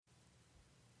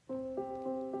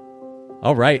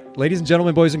All right, ladies and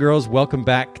gentlemen, boys and girls, welcome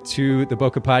back to the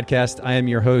Bokeh Podcast. I am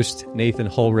your host, Nathan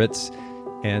Holritz,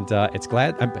 and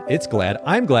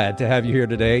I'm glad to have you here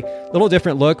today. A little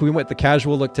different look. We went the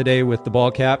casual look today with the ball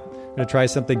cap. I'm going to try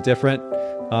something different.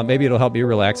 Maybe it'll help you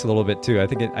relax a little bit too. I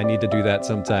think I need to do that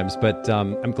sometimes, but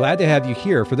I'm glad to have you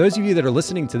here. For those of you that are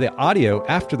listening to the audio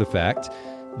after the fact,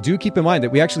 do keep in mind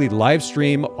that we actually live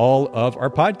stream all of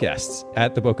our podcasts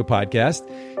at the Bokeh Podcast.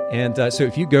 And so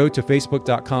if you go to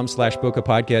facebook.com/Bokeh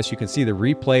Podcast, you can see the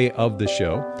replay of the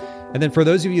show. And then for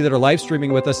those of you that are live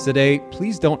streaming with us today,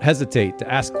 please don't hesitate to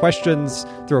ask questions,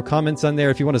 throw comments on there.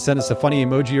 If you want to send us a funny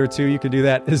emoji or two, you can do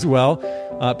that as well.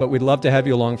 But we'd love to have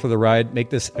you along for the ride. Make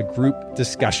this a group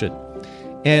discussion.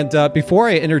 And before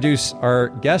I introduce our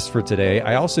guest for today,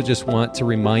 I also just want to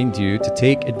remind you to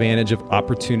take advantage of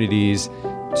opportunities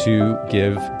to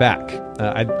give back.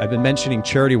 I've been mentioning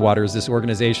Charity Water as this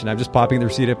organization. I'm just popping the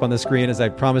receipt up on the screen as I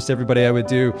promised everybody I would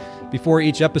do. Before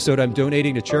each episode, I'm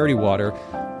donating to Charity Water.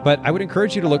 But I would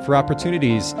encourage you to look for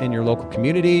opportunities in your local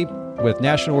community with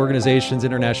national organizations,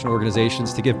 international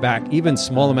organizations to give back. Even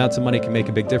small amounts of money can make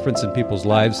a big difference in people's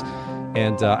lives.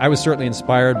 And I was certainly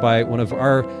inspired by one of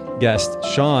our guests,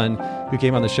 Sean, who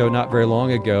came on the show not very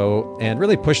long ago and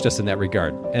really pushed us in that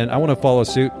regard. And I want to follow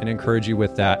suit and encourage you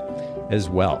with that as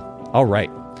well. All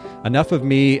right. Enough of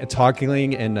me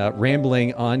talking and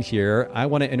rambling on here. I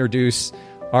want to introduce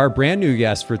our brand new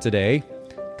guest for today.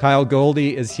 Kyle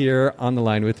Goldie is here on the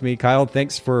line with me. Kyle,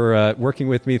 thanks for working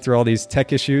with me through all these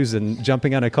tech issues and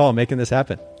jumping on a call, making this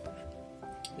happen.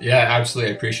 Yeah,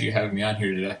 absolutely. I appreciate you having me on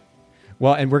here today.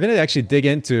 Well, and we're going to actually dig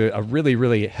into a really,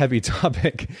 really heavy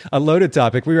topic, a loaded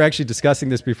topic. We were actually discussing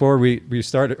this before we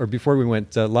started, or before we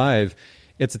went live.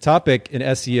 It's a topic in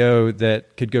SEO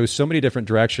that could go so many different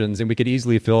directions, and we could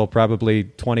easily fill probably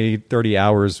 20, 30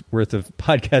 hours worth of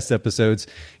podcast episodes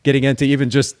getting into even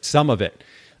just some of it.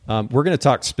 We're going to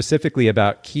talk specifically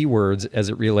about keywords as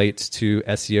it relates to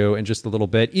SEO in just a little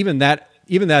bit. Even that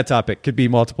topic could be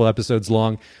multiple episodes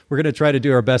long. We're going to try to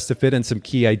do our best to fit in some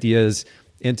key ideas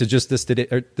into just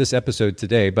this episode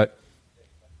today. But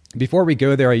before we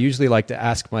go there, I usually like to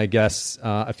ask my guests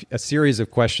a series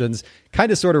of questions, kind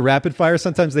of sort of rapid fire.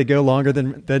 Sometimes they go longer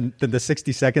than the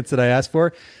 60 seconds that I asked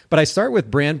for. But I start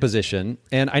with brand position.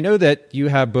 And I know that you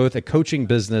have both a coaching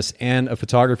business and a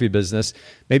photography business.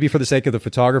 Maybe for the sake of the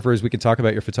photographers, we can talk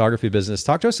about your photography business.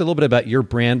 Talk to us a little bit about your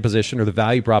brand position or the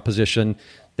value proposition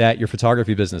that your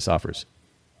photography business offers.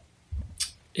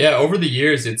 Yeah, over the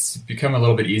years, it's become a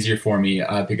little bit easier for me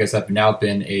because I've now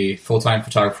been a full-time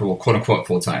photographer, well, quote-unquote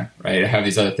full-time, right? I have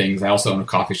these other things. I also own a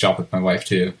coffee shop with my wife,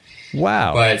 too.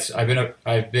 Wow. But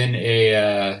I've been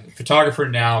a photographer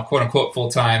now, quote-unquote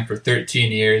full-time, for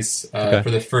 13 years. Okay. For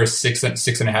the first six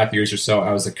and a half years or so,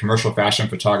 I was a commercial fashion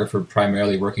photographer,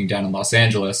 primarily working down in Los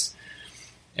Angeles.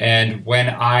 And when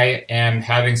I am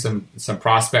having some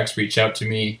prospects reach out to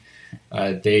me,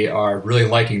 they are really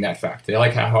liking that fact. They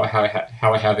like how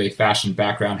I have a fashion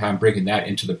background, how I'm bringing that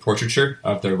into the portraiture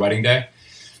of their wedding day.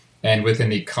 And within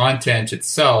the content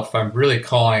itself, I'm really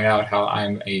calling out how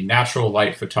I'm a natural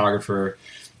light photographer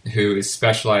who is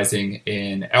specializing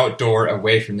in outdoor,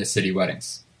 away from the city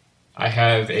weddings. I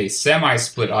have a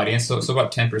semi-split audience, so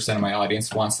about 10% of my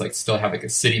audience wants still have a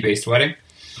city-based wedding.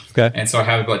 Okay. And so I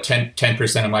have about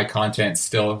 10% of my content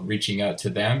still reaching out to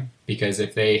them, because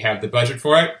if they have the budget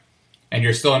for it, and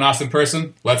you're still an awesome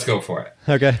person, let's go for it.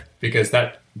 Okay. Because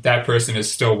that person is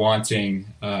still wanting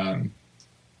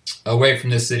away from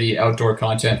the city, outdoor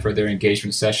content for their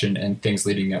engagement session and things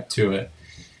leading up to it.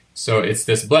 So it's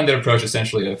this blended approach,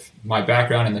 essentially, of my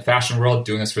background in the fashion world,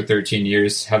 doing this for 13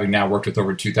 years, having now worked with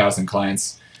over 2,000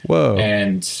 clients. Whoa.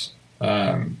 And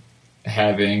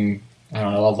having,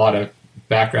 a lot of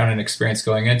background and experience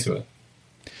going into it.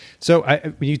 So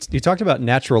you talked about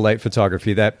natural light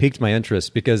photography. That piqued my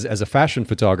interest because as a fashion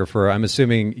photographer, I'm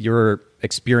assuming your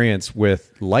experience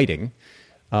with lighting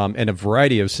in a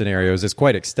variety of scenarios is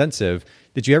quite extensive.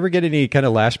 Did you ever get any kind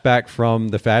of lashback from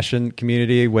the fashion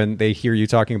community when they hear you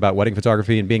talking about wedding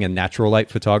photography and being a natural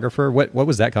light photographer? What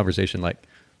was that conversation like?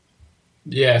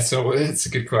 Yeah, so it's a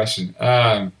good question.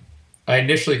 I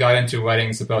initially got into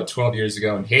weddings about 12 years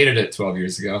ago and hated it 12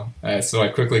 years ago. So I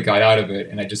quickly got out of it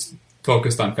and I just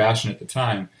focused on fashion at the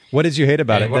time. What did you hate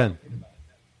about it then?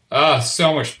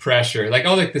 So much pressure,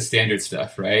 all the standard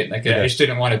stuff, right? I just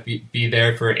didn't want to be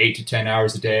there for 8 to 10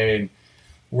 hours a day and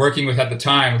working with, at the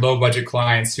time, low budget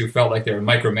clients who felt like they were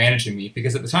micromanaging me,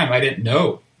 because at the time I didn't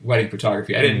know wedding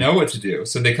photography. I didn't know what to do.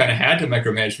 So they kind of had to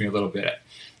micromanage me a little bit.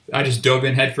 I just dove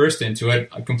in head first into it,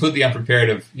 completely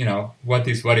unprepared of, what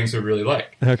these weddings are really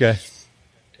like. Okay.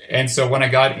 And so when I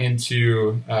got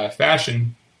into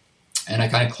fashion, and I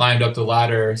kind of climbed up the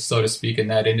ladder, so to speak, in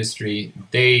that industry,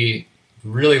 they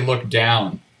really look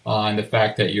down on the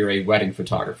fact that you're a wedding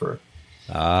photographer.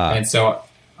 And so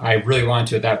I really wanted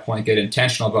to, at that point, get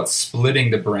intentional about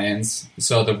splitting the brands.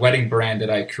 So the wedding brand that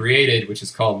I created, which is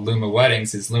called Luma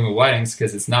Weddings, is Luma Weddings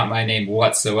because it's not my name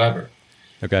whatsoever.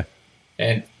 Okay.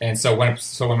 And so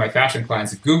when my fashion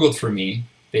clients Googled for me,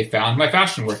 they found my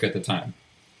fashion work at the time.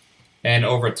 And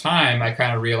over time, I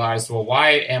kind of realized, well,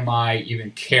 why am I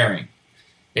even caring?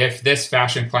 If this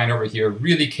fashion client over here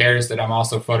really cares that I'm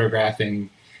also photographing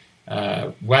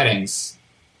weddings,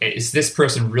 is this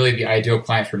person really the ideal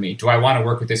client for me? Do I want to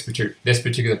work with this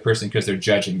particular person because they're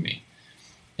judging me?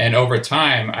 And over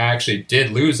time, I actually did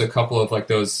lose a couple of like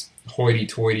those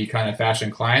hoity-toity kind of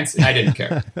fashion clients, and I didn't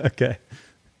care. Okay.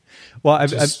 Well, I'm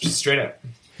just straight up.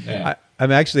 Yeah.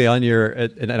 I'm actually on your,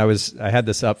 and I had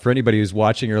this up for anybody who's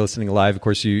watching or listening live. Of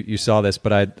course, you saw this,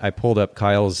 but I pulled up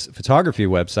Kyle's photography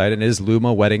website, and it is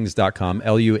lumaweddings.com,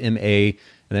 Luma,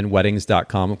 and then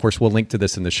weddings.com. Of course, we'll link to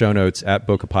this in the show notes at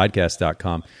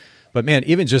bokehpodcast.com. But man,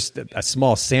 even just a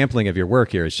small sampling of your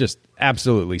work here is just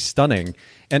absolutely stunning.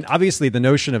 And obviously the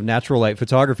notion of natural light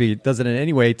photography doesn't in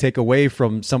any way take away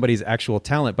from somebody's actual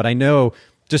talent. But I know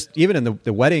just even in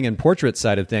the wedding and portrait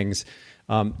side of things,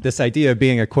 this idea of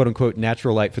being a quote unquote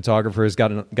natural light photographer has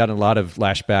gotten a lot of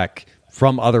lashback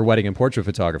from other wedding and portrait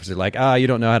photographers. They're like, you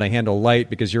don't know how to handle light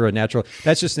because you're a natural.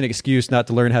 That's just an excuse not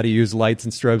to learn how to use lights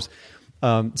and strobes.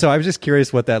 So I was just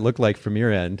curious what that looked like from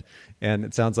your end. And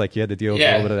it sounds like you had to deal with a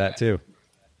little bit of that too.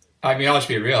 I mean, I'll just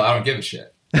be real. I don't give a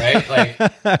shit, right? Like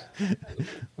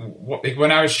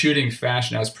when I was shooting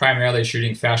fashion, I was primarily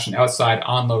shooting fashion outside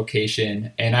on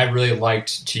location. And I really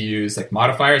liked to use like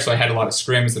modifiers. So I had a lot of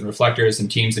scrims and reflectors and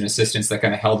teams and assistants that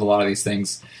kind of held a lot of these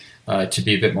things to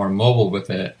be a bit more mobile with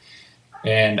it.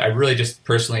 And I really just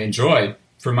personally enjoyed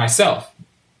for myself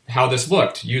how this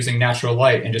looked using natural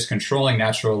light and just controlling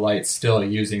natural light still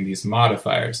using these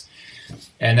modifiers.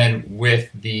 And then with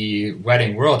the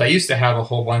wedding world, I used to have a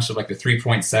whole bunch of like the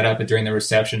 3-point setup during the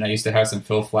reception. I used to have some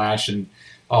fill flash and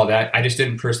all that. I just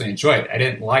didn't personally enjoy it. I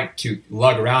didn't like to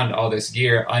lug around all this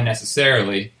gear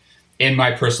unnecessarily, in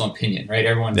my personal opinion, right?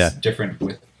 Everyone's different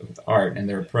with art and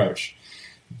their approach.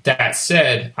 That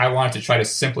said, I wanted to try to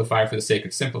simplify for the sake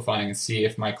of simplifying and see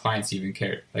if my clients even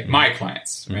cared, like my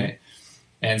clients, right?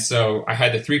 And so I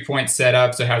had the 3-point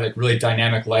setup. So I had like really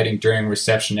dynamic lighting during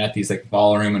reception at these like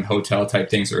ballroom and hotel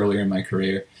type things earlier in my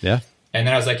career. Yeah. And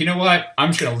then I was like, you know what? I'm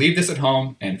just going to leave this at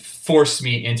home and force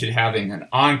me into having an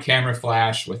on-camera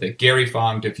flash with a Gary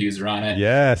Fong diffuser on it.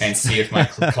 Yes. And see if my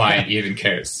client even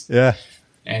cares. Yeah.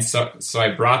 And so I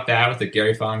brought that with the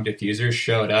Gary Fong diffuser,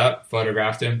 showed up,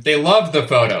 photographed him. They loved the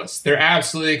photos. They're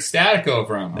absolutely ecstatic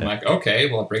over them. I'm like,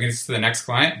 okay, well, bring this to the next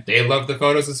client. They love the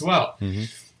photos as well. Mm-hmm.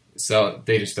 So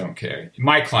they just don't care.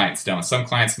 My clients don't. Some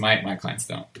clients might, my clients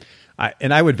don't.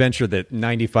 And I would venture that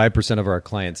 95% of our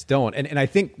clients don't. And I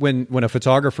think when a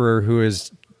photographer who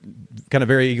is kind of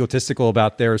very egotistical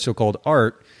about their so-called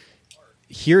art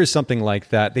hears something like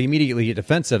that, they immediately get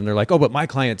defensive and they're like, oh, but my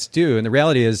clients do. And the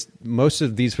reality is most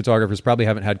of these photographers probably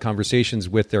haven't had conversations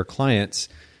with their clients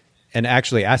and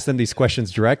actually asked them these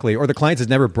questions directly, or the clients has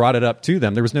never brought it up to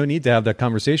them. There was no need to have that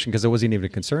conversation because it wasn't even a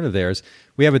concern of theirs.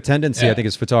 We have a tendency, I think,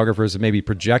 as photographers of maybe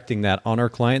projecting that on our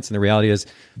clients, and the reality is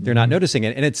they're not noticing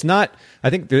it. And it's not, I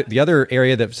think the other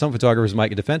area that some photographers might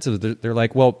get defensive, they're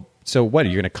like, well, so what, are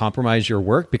you going to compromise your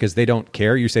work because they don't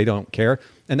care? You say don't care.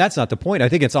 And that's not the point. I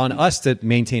think it's on us to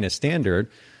maintain a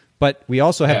standard, but we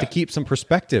also have to keep some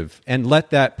perspective and let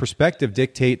that perspective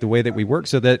dictate the way that we work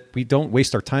so that we don't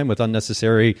waste our time with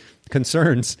unnecessary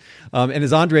concerns. And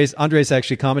as Andres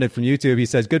actually commented from YouTube, he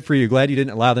says, good for you. Glad you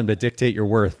didn't allow them to dictate your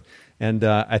worth. And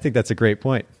I think that's a great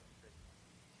point.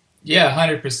 Yeah,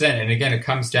 100%. And again, it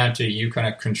comes down to you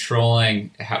kind of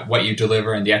controlling what you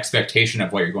deliver and the expectation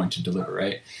of what you're going to deliver,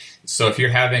 right? So if you're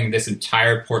having this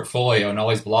entire portfolio and all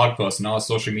these blog posts and all this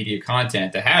social media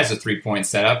content that has a 3-point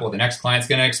setup, well, the next client's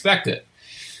going to expect it.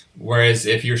 Whereas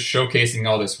if you're showcasing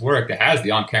all this work that has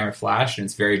the on-camera flash and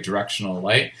it's very directional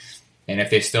light, and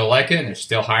if they still like it and they're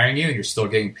still hiring you and you're still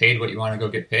getting paid what you want to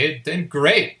go get paid, then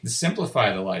great.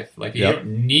 Simplify the life. Like you don't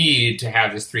need to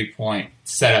have this 3-point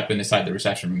setup inside the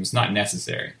reception room. It's not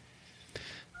necessary.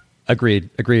 Agreed.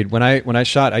 When I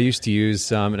shot, I used to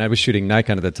use, and I was shooting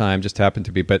Nikon at the time, just happened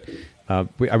to be, but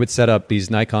I would set up these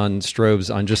Nikon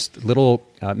strobes on just little,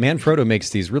 Manfrotto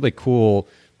makes these really cool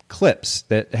clips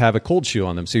that have a cold shoe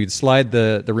on them. So you'd slide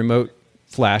the remote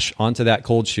flash onto that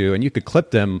cold shoe and you could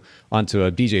clip them onto a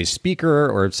DJ speaker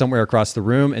or somewhere across the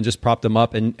room and just prop them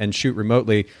up and shoot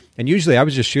remotely. And usually I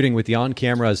was just shooting with the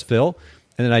on-camera as fill,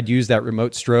 and then I'd use that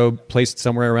remote strobe placed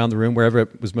somewhere around the room, wherever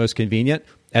it was most convenient.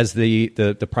 as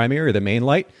the primary or the main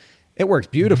light, it works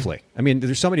beautifully. Mm-hmm. I mean,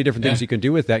 there's so many different things you can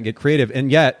do with that and get creative.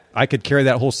 And yet I could carry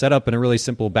that whole setup in a really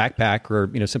simple backpack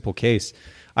or, simple case.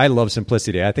 I love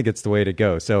simplicity. I think it's the way to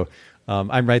go. So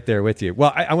I'm right there with you.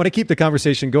 Well, I want to keep the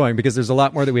conversation going because there's a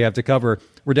lot more that we have to cover.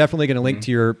 We're definitely going to link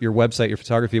to your website, your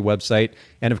photography website,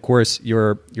 and of course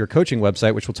your coaching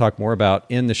website, which we'll talk more about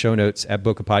in the show notes at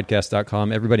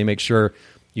bokehpodcast.com. Everybody make sure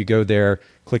you go there,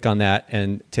 click on that,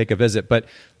 and take a visit. But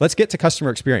let's get to customer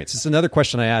experience. This is another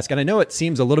question I ask, and I know it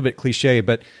seems a little bit cliche,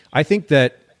 but I think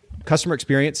that customer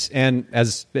experience, and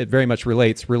as it very much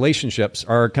relates, relationships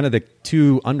are kind of the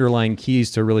two underlying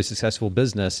keys to a really successful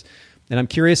business. And I'm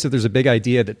curious if there's a big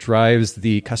idea that drives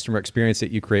the customer experience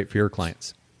that you create for your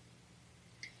clients.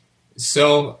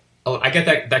 So I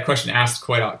get that question asked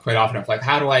quite often of like,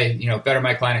 how do I, better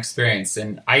my client experience?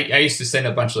 And I used to send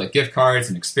a bunch of like gift cards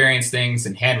and experience things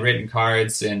and handwritten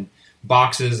cards and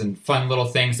boxes and fun little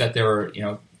things that they were,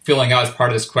 filling out as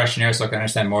part of this questionnaire so I can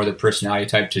understand more of the personality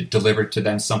type to deliver to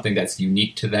them something that's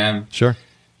unique to them. Sure.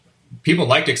 People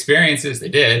liked experiences. They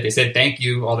did. They said thank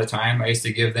you all the time. I used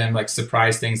to give them like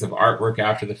surprise things of artwork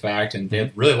after the fact, and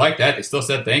they really liked that. They still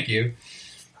said thank you.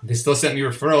 They still sent me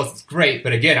referrals. It's great.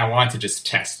 But again, I wanted to just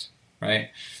test, right?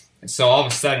 And so all of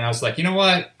a sudden I was like, you know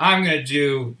what? I'm going to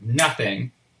do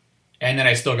nothing. And then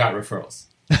I still got referrals.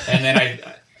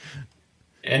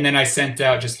 And then I sent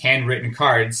out just handwritten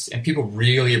cards, and people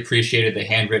really appreciated the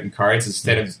handwritten cards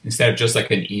instead of just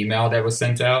like an email that was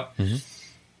sent out. Mm-hmm.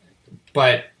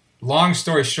 But long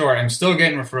story short, I'm still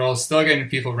getting referrals, still getting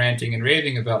people ranting and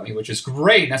raving about me, which is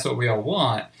great, and that's what we all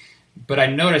want. But I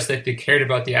noticed that they cared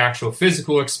about the actual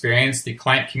physical experience, the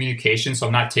client communication, so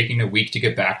I'm not taking a week to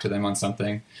get back to them on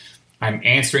something. I'm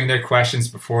answering their questions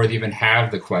before they even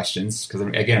have the questions, because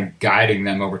I'm guiding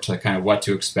them over to kind of what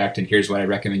to expect, and here's what I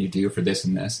recommend you do for this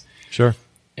and this. Sure.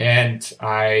 And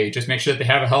I just make sure that they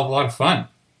have a hell of a lot of fun.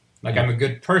 Like, I'm a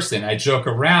good person. I joke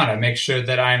around. I make sure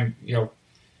that I'm,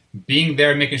 being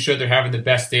there, making sure they're having the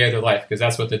best day of their life, because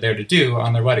that's what they're there to do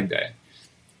on their wedding day.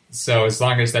 So as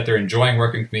long as that they're enjoying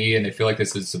working with me and they feel like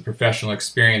this is a professional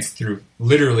experience through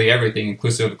literally everything,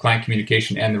 inclusive of client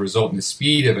communication and the result and the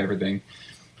speed of everything,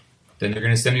 then they're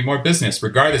going to send me more business,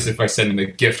 regardless if I send them a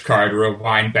gift card or a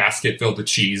wine basket filled with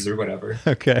cheese or whatever.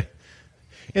 Okay.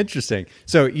 Interesting.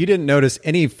 So you didn't notice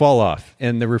any fall off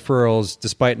in the referrals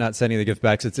despite not sending the gift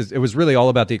backs. It was really all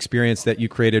about the experience that you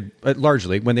created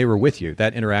largely when they were with you,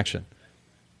 that interaction.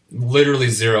 Literally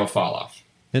zero fall off.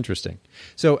 Interesting.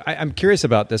 So I'm curious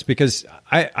about this because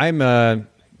I'm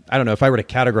I don't know, if I were to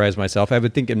categorize myself, I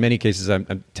would think in many cases I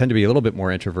tend to be a little bit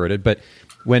more introverted, but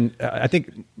when I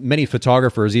think many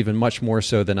photographers, even much more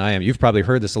so than I am, you've probably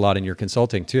heard this a lot in your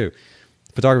consulting too.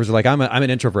 Photographers are like, I'm an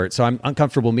introvert, so I'm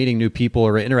uncomfortable meeting new people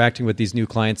or interacting with these new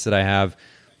clients that I have.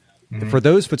 Mm-hmm. For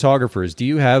those photographers, do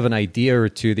you have an idea or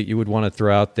two that you would want to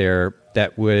throw out there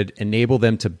that would enable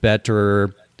them to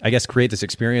better, I guess, create this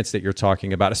experience that you're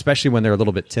talking about, especially when they're a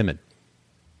little bit timid?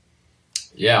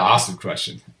 Yeah, awesome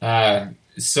question.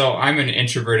 So I'm an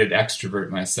introverted extrovert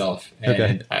myself,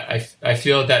 and okay. I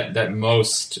feel that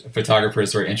most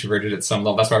photographers are introverted at some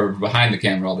level. That's why we're behind the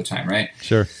camera all the time, right?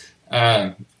 Sure.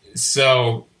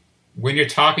 So when you're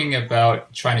talking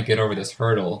about trying to get over this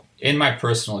hurdle, in my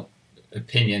personal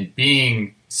opinion,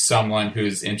 being someone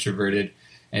who's introverted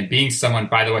and being someone,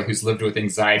 by the way, who's lived with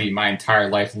anxiety my entire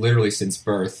life, literally since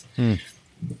birth,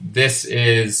 this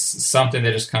is something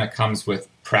that just kind of comes with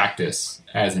practice,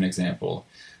 as an example.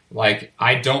 Like,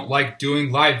 I don't like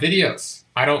doing live videos.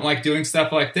 I don't like doing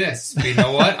stuff like this. But you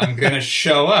know what? I'm going to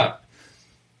show up.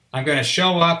 I'm going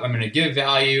to give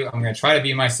value. I'm going to try to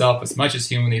be myself as much as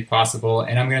humanly possible.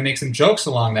 And I'm going to make some jokes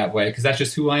along that way because that's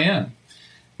just who I am.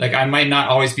 Like, I might not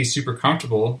always be super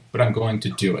comfortable, but I'm going to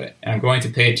do it. And I'm going to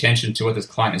pay attention to what this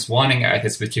client is wanting at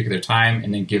this particular time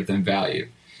and then give them value.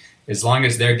 As long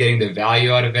as they're getting the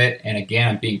value out of it, and again,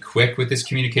 I'm being quick with this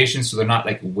communication so they're not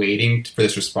like waiting for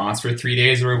this response for 3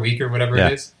 days or a week or whatever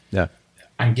it is. Yeah.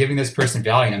 I'm giving this person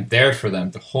value. I'm there for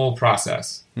them the whole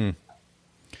process.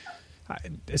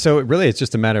 So really, it's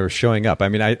just a matter of showing up. I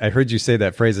mean, I heard you say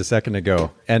that phrase a second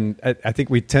ago, and I think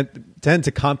we tend to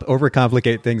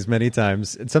overcomplicate things many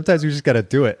times, and sometimes we just got to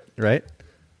do it, right?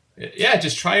 Yeah,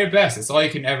 just try your best. It's all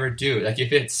you can ever do. Like,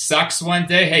 if it sucks one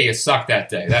day, hey, you suck that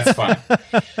day. That's fine.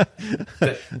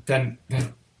 Then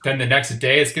the next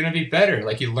day it's going to be better.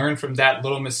 Like, you learn from that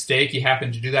little mistake. You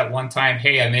happen to do that one time.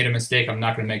 Hey, I made a mistake. I'm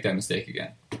not going to make that mistake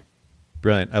again.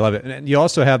 Brilliant. I love it. And you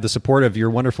also have the support of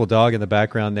your wonderful dog in the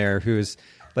background there who's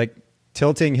like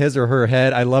tilting his or her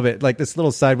head. I love it. Like this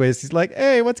little sideways. He's like,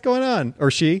 hey, what's going on? Or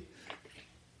she.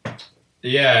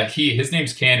 Yeah, his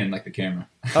name's Canon, like the camera.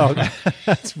 Oh,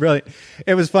 that's brilliant.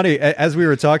 It was funny. As we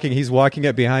were talking, he's walking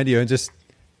up behind you and just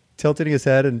tilting his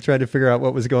head and trying to figure out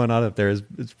what was going on up there.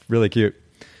 It's really cute.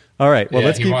 All right.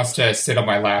 Well, he wants to sit on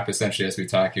my lap essentially as we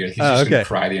talk here. He's just going to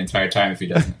cry the entire time if he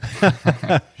doesn't.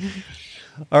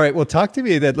 All right. Well, talk to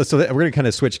me so we're going to kind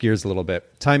of switch gears a little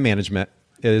bit. Time management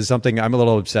is something I'm a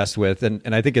little obsessed with, and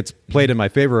I think it's played in my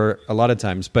favor a lot of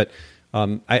times. But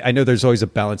I know there's always a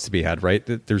balance to be had, right?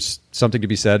 There's something to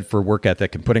be said for work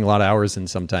ethic and putting a lot of hours in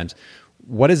sometimes.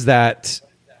 What is that?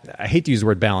 I hate to use the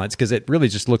word balance because it really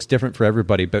just looks different for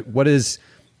everybody. But what does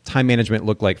time management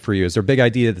look like for you? Is there a big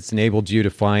idea that's enabled you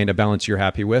to find a balance you're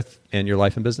happy with in your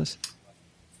life and business?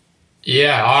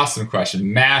 Yeah, awesome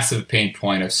question. Massive pain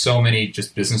point of so many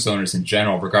just business owners in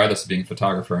general, regardless of being a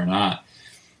photographer or not.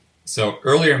 So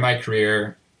earlier in my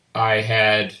career,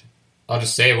 I'll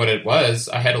just say what it was.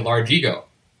 I had a large ego.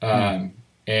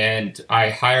 And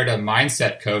I hired a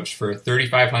mindset coach for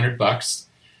 $3,500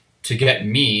 to get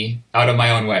me out of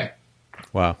my own way.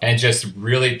 Wow. And just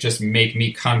really just make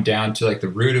me come down to like the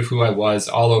root of who I was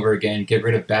all over again, get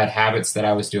rid of bad habits that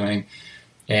I was doing,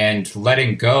 and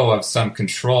letting go of some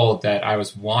control that I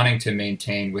was wanting to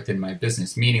maintain within my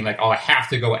business. Meaning like, I have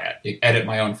to go edit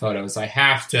my own photos. I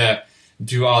have to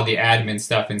do all the admin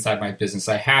stuff inside my business.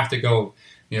 I have to go,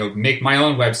 make my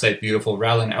own website beautiful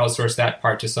rather than outsource that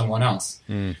part to someone else.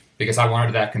 Because I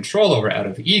wanted that control over it out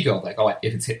of ego. Like,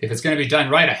 if it's going to be done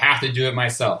right, I have to do it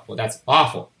myself. Well, that's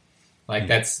awful. Like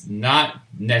that's not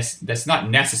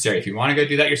necessary. If you want to go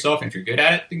do that yourself, and if you're good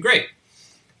at it, then great.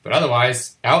 But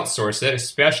otherwise, outsource it,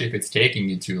 especially if it's taking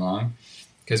you too long.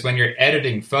 Because when you're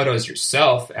editing photos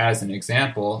yourself, as an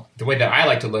example, the way that I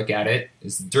like to look at it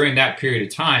is during that period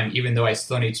of time, even though I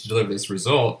still need to deliver this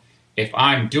result, if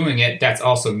I'm doing it, that's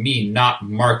also me not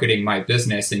marketing my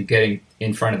business and getting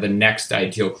in front of the next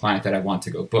ideal client that I want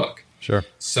to go book. Sure.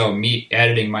 So me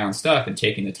editing my own stuff and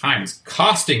taking the time is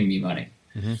costing me money.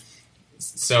 Mm-hmm.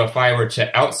 So if I were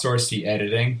to outsource the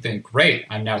editing, then great,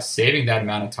 I'm now saving that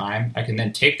amount of time. I can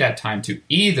then take that time to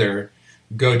either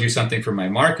go do something for my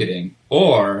marketing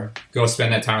or go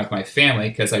spend that time with my family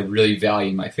because I really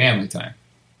value my family time.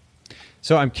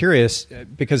 So I'm curious,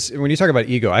 because when you talk about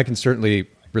ego, I can certainly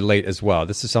relate as well.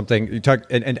 This is something you talk,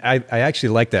 and I actually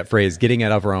like that phrase, getting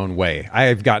out of our own way. I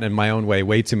have gotten in my own way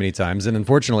way too many times, and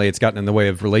unfortunately it's gotten in the way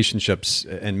of relationships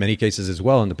in many cases as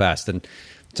well in the past. And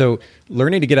so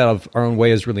learning to get out of our own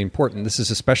way is really important. This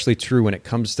is especially true when it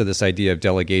comes to this idea of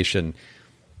delegation.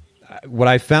 What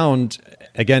I found,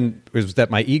 again, was that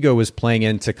my ego was playing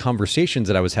into conversations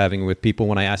that I was having with people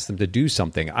when I asked them to do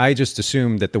something. I just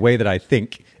assumed that the way that I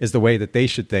think is the way that they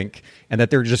should think, and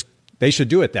that they should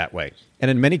do it that way.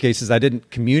 And in many cases, I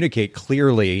didn't communicate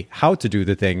clearly how to do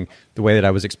the thing the way that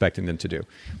I was expecting them to do.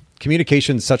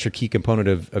 Communication is such a key component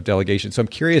of delegation. So I'm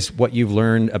curious what you've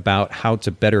learned about how to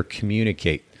better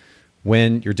communicate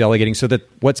when you're delegating so that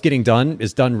what's getting done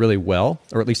is done really well,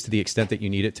 or at least to the extent that you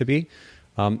need it to be,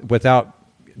 without,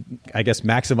 I guess,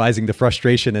 maximizing the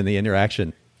frustration and the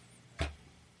interaction.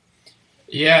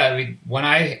 Yeah, I mean,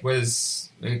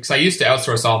 because I used to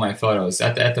outsource all my photos.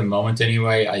 At the moment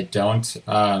anyway, I don't.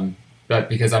 But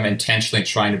because I'm intentionally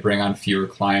trying to bring on fewer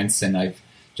clients, and I've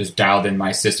just dialed in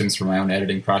my systems for my own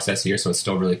editing process here, so it's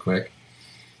still really quick.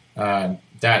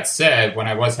 That said, when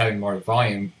I was having more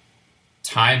volume,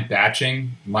 time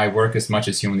batching my work as much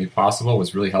as humanly possible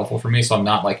was really helpful for me. So I'm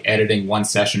not like editing one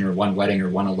session or one wedding or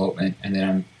one elopement, and then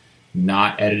I'm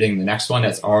not editing the next one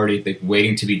that's already like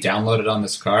waiting to be downloaded on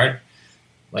this card.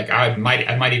 Like I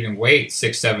might even wait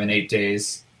 6, 7, 8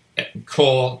 days,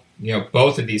 cull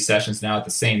both of these sessions now at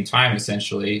the same time,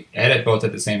 essentially edit both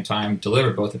at the same time,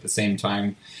 deliver both at the same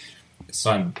time.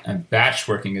 So I'm batch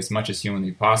working as much as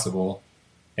humanly possible.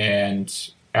 And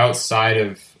outside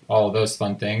of all of those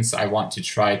fun things, I want to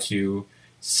try to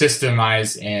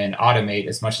systemize and automate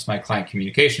as much as my client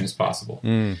communication as possible.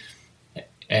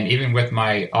 And even with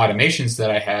my automations that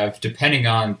I have, depending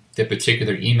on the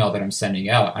particular email that I'm sending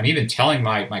out, I'm even telling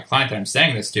my client that I'm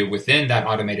sending this to within that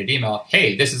automated email,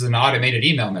 hey, this is an automated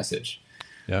email message.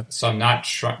 Yeah. So I'm not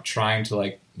trying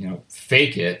to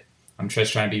fake it. I'm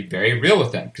just trying to be very real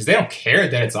with them because they don't care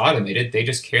that it's automated. They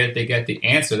just care that they get the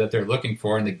answer that they're looking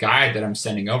for in the guide that I'm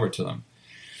sending over to them.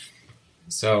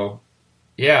 So,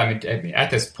 yeah, I mean,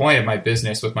 at this point of my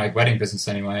business, with my wedding business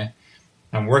anyway,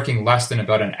 I'm working less than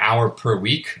about an hour per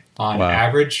week on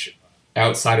average,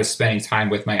 outside of spending time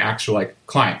with my actual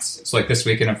clients. So this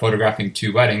weekend I'm photographing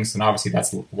 2 weddings, and obviously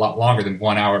that's a lot longer than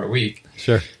 1 hour a week.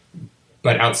 Sure.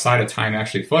 But outside of time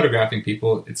actually photographing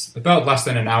people, it's about less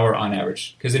than an hour on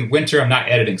average. Because in winter I'm not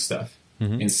editing stuff.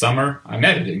 In summer, I'm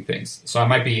editing things. So I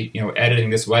might be,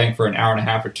 editing this wedding for an hour and a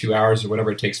half or 2 hours or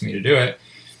whatever it takes me to do it.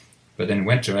 But then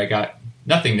winter, I got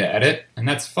nothing to edit, and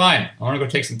that's fine. I want to go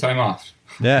take some time off.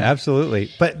 Yeah, absolutely.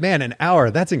 But man, an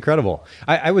hour, that's incredible.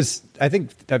 I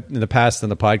think in the past on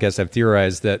the podcast, I've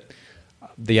theorized that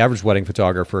the average wedding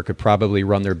photographer could probably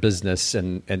run their business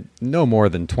and no more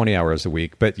than 20 hours a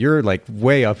week, but you're like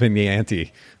way up in the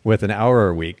ante with an hour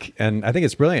a week. And I think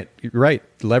it's brilliant. You're right.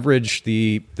 Leverage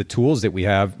the tools that we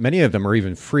have. Many of them are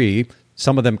even free.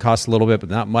 Some of them cost a little bit, but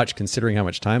not much considering how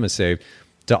much time is saved,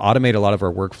 to automate a lot of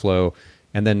our workflow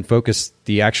and then focus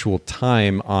the actual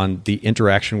time on the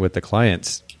interaction with the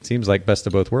clients. Seems like best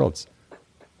of both worlds.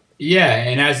 Yeah,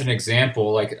 and as an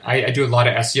example, like I do a lot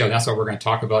of SEO, and that's what we're going to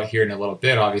talk about here in a little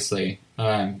bit, obviously.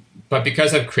 But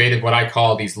because I've created what I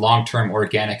call these long-term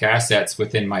organic assets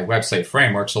within my website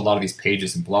framework, so a lot of these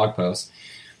pages and blog posts,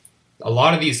 a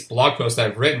lot of these blog posts that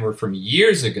I've written were from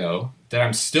years ago that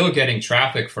I'm still getting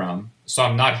traffic from. So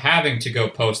I'm not having to go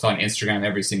post on Instagram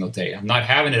every single day. I'm not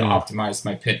having to optimize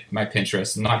my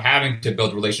Pinterest. I'm not having to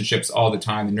build relationships all the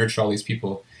time and nurture all these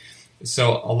people.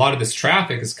 So a lot of this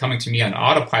traffic is coming to me on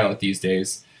autopilot these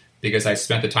days because I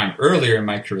spent the time earlier in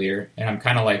my career, and I'm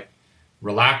kind of like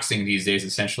relaxing these days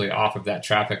essentially off of that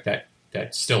traffic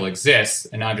that still exists,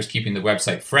 and now I'm just keeping the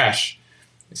website fresh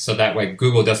so that way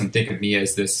Google doesn't think of me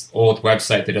as this old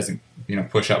website that doesn't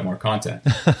push out more content.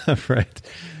 Right.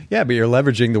 Yeah, but you're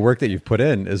leveraging the work that you've put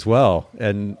in as well,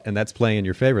 and that's playing in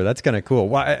your favor. That's kind of cool.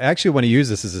 Well, I actually want to use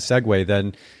this as a segue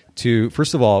then to,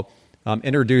 first of all,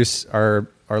 introduce our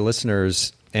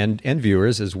listeners and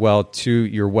viewers as well to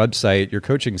your website, your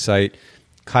coaching site,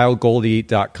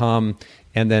 KyleGoldie.com,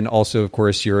 and then also, of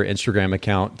course, your Instagram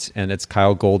account, and it's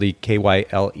Kyle Goldie,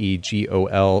 KyleGoldie.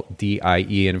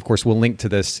 And of course, we'll link to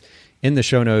this in the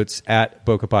show notes at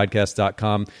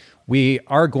bokehpodcast.com. We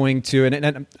are going to, and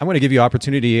I'm going to give you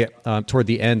opportunity toward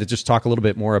the end to just talk a little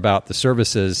bit more about the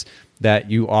services that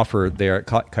you offer there at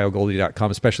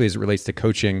KyleGoldie.com, especially as it relates to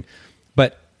coaching.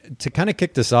 But to kind of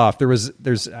kick this off,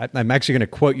 I'm actually going to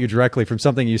quote you directly from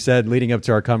something you said leading up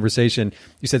to our conversation.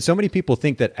 You said, so many people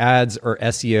think that ads or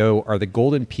SEO are the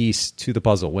golden piece to the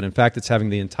puzzle, when in fact it's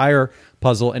having the entire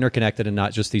puzzle interconnected and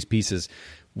not just these pieces.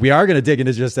 We are going to dig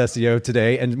into just SEO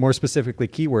today and more specifically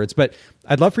keywords, but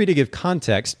I'd love for you to give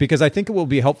context because I think it will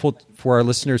be helpful for our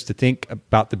listeners to think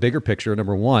about the bigger picture,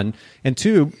 number one. And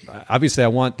two, obviously I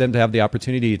want them to have the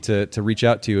opportunity to reach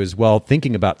out to you as well,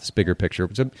 thinking about this bigger picture.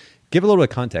 So give a little bit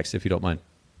of context if you don't mind.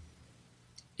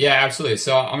 Yeah, absolutely.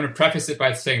 So I'm going to preface it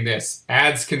by saying this.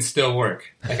 Ads can still work.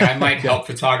 Like I might help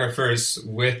photographers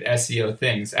with SEO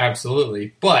things,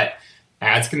 absolutely. But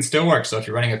ads can still work. So if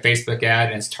you're running a Facebook ad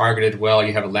and it's targeted well,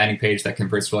 you have a landing page that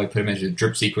converts well, you put them into a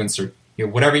drip sequence or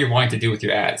whatever you're wanting to do with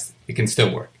your ads, it can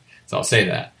still work. So I'll say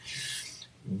that.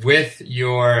 With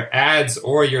your ads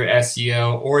or your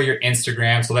SEO or your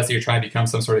Instagram, so let's say you're trying to become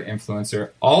some sort of influencer,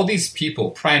 all these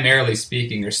people, primarily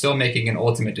speaking, are still making an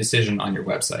ultimate decision on your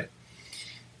website.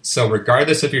 So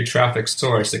regardless of your traffic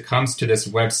source, it comes to this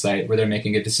website where they're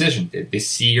making a decision. They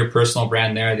see your personal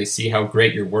brand there. They see how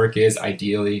great your work is,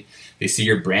 ideally. They see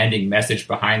your branding message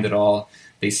behind it all.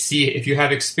 They see if you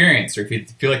have experience or if you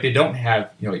feel like they don't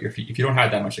have, if you don't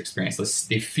have that much experience.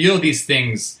 They feel these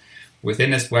things within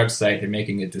this website, they're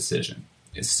making a decision.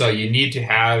 So you need to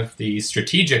have the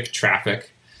strategic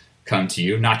traffic come to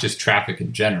you, not just traffic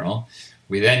in general.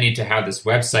 We then need to have this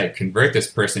website convert this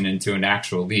person into an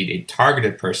actual lead, a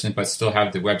targeted person, but still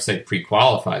have the website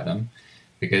pre-qualify them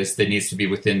because it needs to be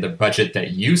within the budget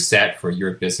that you set for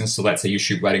your business. So let's say you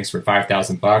shoot weddings for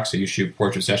 $5,000 or you shoot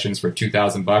portrait sessions for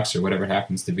 $2,000 or whatever it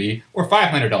happens to be, or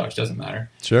 $500, doesn't matter.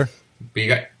 Sure.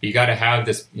 But you got to have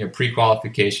this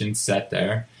pre-qualification set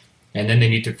there. And then they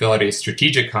need to fill out a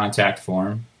strategic contact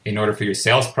form in order for your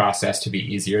sales process to be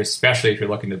easier, especially if you're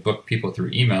looking to book people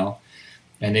through email.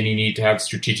 And then you need to have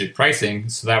strategic pricing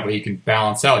so that way you can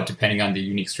balance out depending on the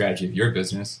unique strategy of your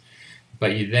business.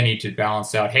 But you then need to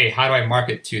balance out, hey, how do I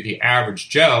market to the average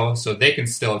Joe so they can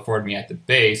still afford me at the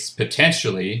base,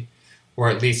 potentially, or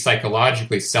at least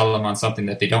psychologically sell them on something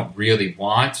that they don't really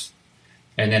want.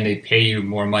 And then they pay you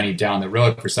more money down the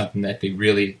road for something that they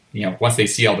really, once they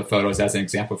see all the photos, as an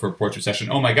example for a portrait session,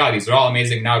 oh my God, these are all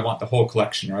amazing. Now I want the whole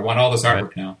collection, or I want all this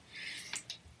artwork now.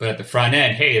 But at the front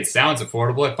end, hey, it sounds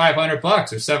affordable at $500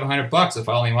 or $700 if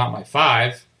I only want my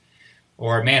 5.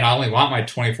 Or man, I only want my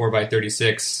 24 by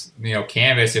 36,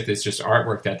 canvas if it's just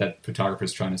artwork that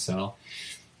photographer's trying to sell.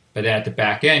 But then at the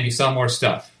back end, you sell more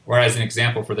stuff. Or as an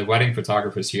example for the wedding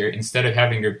photographers here, instead of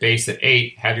having your base at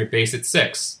 8, have your base at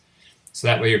 6. So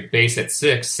that way your base at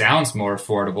 6 sounds more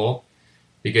affordable,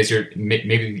 because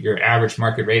maybe your average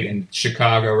market rate in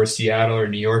Chicago or Seattle or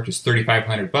New York is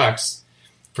 $3,500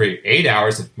 for 8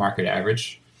 hours of market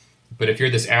average. But if you're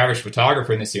this average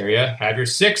photographer in this area, have your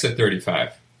 6 at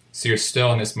 35. So you're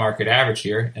still in this market average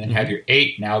here, and have your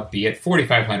 8 now be at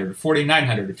 4,500 or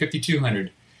 4,900 or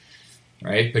 5,200,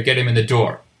 right? But get them in the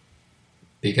door.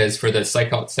 Because for the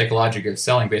psychology of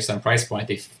selling based on price point,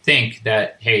 they think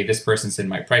that, hey, this person's in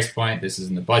my price point. This is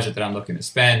in the budget that I'm looking to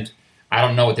spend. I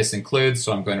don't know what this includes,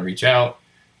 so I'm going to reach out.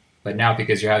 But now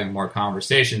because you're having more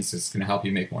conversations, it's going to help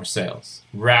you make more sales.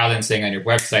 Rather than saying on your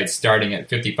website starting at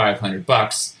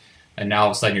 $5,500, and now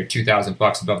all of a sudden you're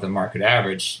 $2,000 above the market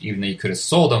average, even though you could have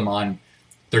sold them on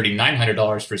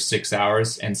 $3,900 for 6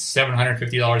 hours and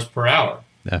 $750 per hour.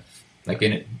 Yeah.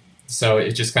 So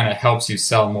it just kind of helps you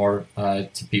sell more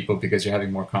to people because you're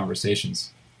having more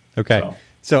conversations. Okay.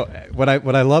 So what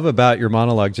I love about your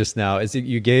monologue just now is that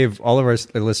you gave all of our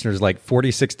listeners like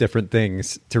 46 different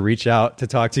things to reach out to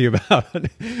talk to you about.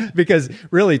 Because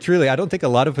really, truly, I don't think a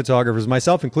lot of photographers,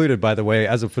 myself included, by the way,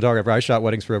 as a photographer, I shot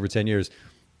weddings for over 10 years.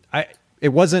 It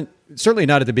wasn't, certainly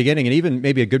not at the beginning, and even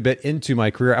maybe a good bit into my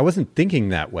career, I wasn't thinking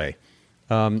that way.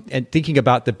 And thinking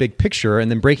about the big picture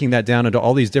and then breaking that down into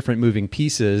all these different moving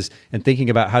pieces and thinking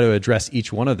about how to address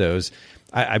each one of those.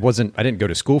 I didn't go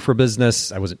to school for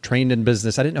business. I wasn't trained in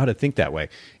business. I didn't know how to think that way.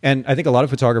 And I think a lot of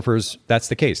photographers, that's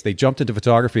the case. They jumped into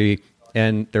photography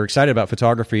and they're excited about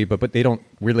photography, but they don't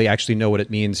really actually know what it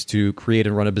means to create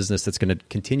and run a business that's going to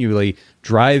continually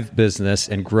drive business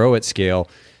and grow at scale.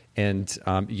 And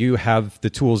you have the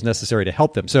tools necessary to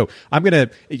help them. So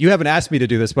you haven't asked me to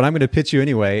do this, but I'm going to pitch you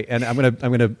anyway. And I'm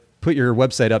going to put your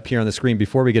website up here on the screen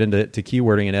before we get into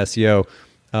keywording and SEO.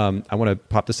 I want to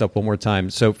pop this up one more time.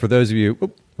 So for those of you,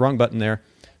 wrong button there.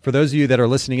 For those of you that are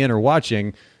listening in or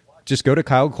watching, just go to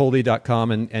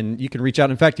kylecoldy.com and you can reach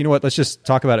out. In fact, you know what? Let's just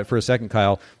talk about it for a second,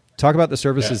 Kyle. Talk about the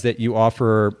services that you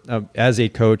offer as a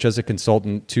coach, as a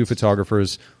consultant to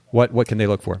photographers. What can they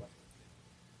look for?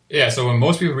 Yeah, so when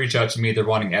most people reach out to me, they're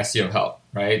wanting SEO help,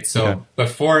 right? So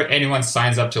before anyone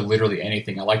signs up to literally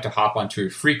anything, I like to hop onto a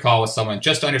free call with someone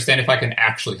just to understand if I can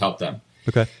actually help them.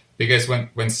 Okay. Because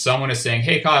when someone is saying,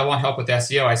 hey, Kyle, I want help with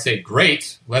SEO, I say,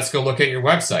 great, let's go look at your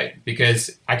website.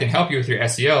 Because I can help you with your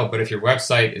SEO, but if your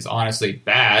website is honestly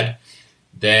bad,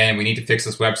 then we need to fix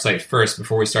this website first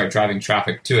before we start driving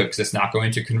traffic to it because it's not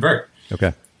going to convert.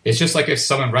 Okay. It's just like if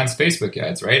someone runs Facebook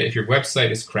ads, right? If your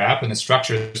website is crap and the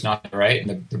structure is not right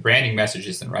and the branding message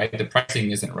isn't right, the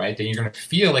pricing isn't right, then you're going to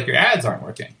feel like your ads aren't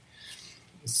working.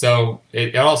 So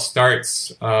it all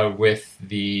starts with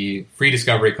the free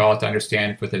discovery call to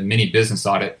understand with a mini business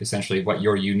audit, essentially what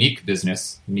your unique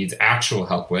business needs actual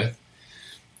help with.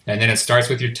 And then it starts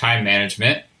with your time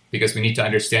management because we need to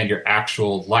understand your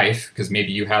actual life because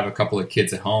maybe you have a couple of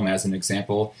kids at home as an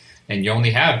example, and you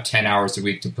only have 10 hours a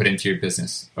week to put into your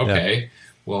business. Okay,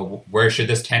 well, where should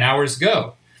this 10 hours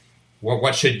go?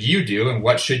 What should you do and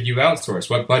what should you outsource?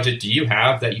 What budget do you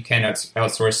have that you can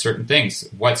outsource certain things?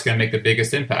 What's going to make the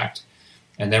biggest impact?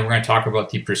 And then we're going to talk about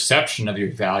the perception of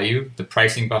your value, the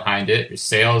pricing behind it, your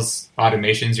sales,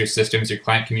 automations, your systems, your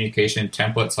client communication,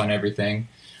 templates on everything.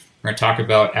 We're going to talk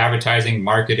about advertising,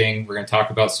 marketing. We're going to talk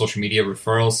about social media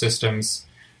referral systems.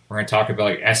 We're going to talk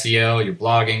about your SEO, your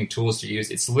blogging, tools to use.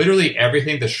 It's literally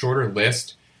everything. The shorter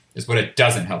list is what it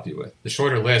doesn't help you with. The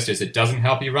shorter list is it doesn't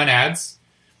help you run ads,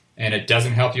 and it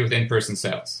doesn't help you with in-person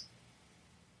sales.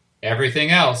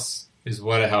 Everything else is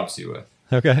what it helps you with.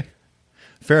 Okay.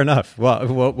 Fair enough. Well,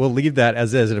 we'll leave that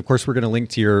as is. And of course, we're going to link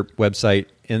to your website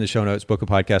in the show notes,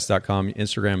 bokehpodcast.com,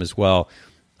 Instagram as well.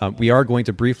 We are going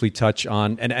to briefly touch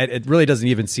on, and it really doesn't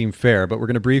even seem fair, but we're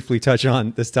going to briefly touch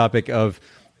on this topic of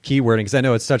keywording because I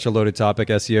know it's such a loaded topic,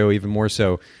 SEO even more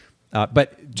so.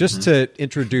 But just to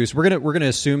introduce, we're going to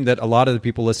assume that a lot of the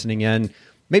people listening in,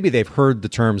 maybe they've heard the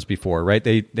terms before, right?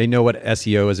 They know what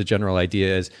SEO as a general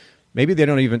idea is. Maybe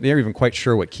they're even quite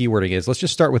sure what keywording is. Let's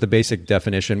just start with a basic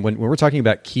definition. When we're talking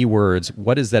about keywords,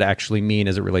 what does that actually mean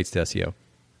as it relates to SEO?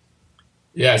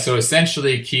 Yeah, so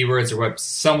essentially keywords are what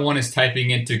someone is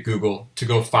typing into Google to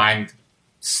go find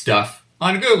stuff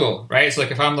on Google, right? So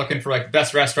like if I'm looking for like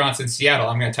best restaurants in Seattle,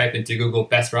 I'm going to type into Google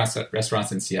best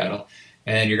restaurants in Seattle.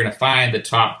 And you're going to find the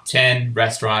top 10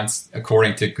 restaurants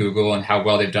according to Google and how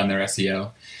well they've done their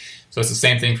SEO. So it's the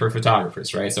same thing for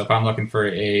photographers, right? So if I'm looking for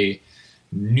a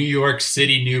New York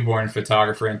City newborn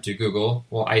photographer into Google,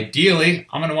 well, ideally,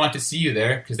 I'm going to want to see you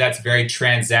there because that's very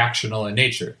transactional in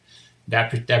nature.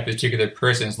 That particular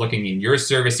person is looking in your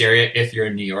service area if you're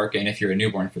in New York and if you're a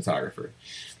newborn photographer.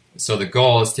 So the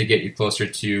goal is to get you closer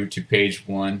to page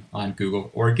one on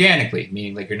Google organically,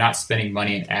 meaning like you're not spending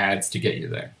money in ads to get you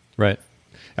there. Right.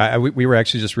 We were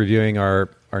actually just reviewing our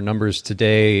our numbers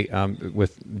today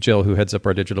with Jill, who heads up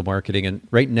our digital marketing. And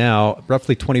right now,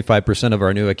 roughly 25% of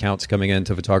our new accounts coming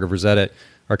into Photographer's Edit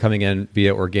are coming in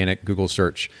via organic Google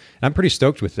search. And I'm pretty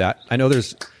stoked with that. I know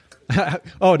there's...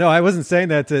 oh, no, I wasn't saying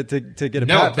that to get a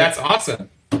No, that's awesome.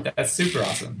 That's super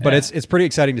awesome. But it's pretty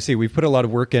exciting to see. We've put a lot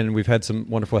of work in, and we've had some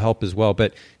wonderful help as well.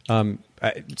 But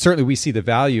certainly we see the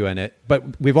value in it.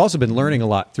 But we've also been learning a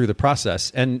lot through the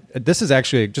process. And this is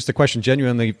actually just a question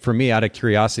genuinely for me out of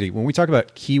curiosity. When we talk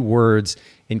about keywords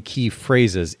and key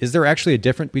phrases, is there actually a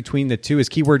difference between the two? Is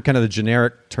keyword kind of the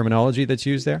generic terminology that's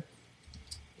used there?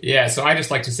 Yeah, so I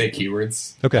just like to say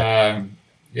keywords. Okay.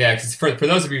 Yeah, because for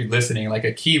those of you listening, like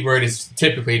a keyword is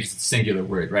typically just a singular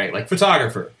word, right? Like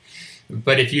photographer.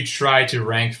 But if you try to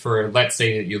rank for, let's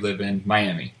say that you live in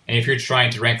Miami, and if you're trying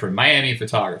to rank for Miami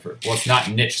photographer, well, it's not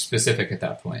niche specific at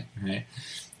that point, right?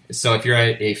 So if you're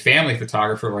a family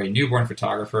photographer or a newborn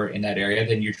photographer in that area,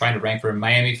 then you're trying to rank for a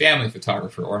Miami family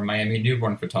photographer or Miami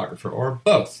newborn photographer or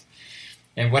both.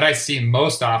 And what I see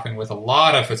most often with a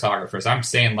lot of photographers, I'm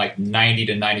saying like 90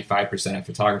 to 95% of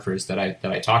photographers that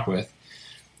I talk with,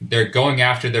 they're going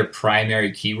after their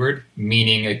primary keyword,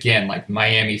 meaning, again, like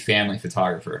Miami family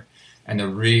photographer. And they're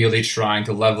really trying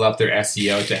to level up their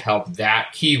SEO to help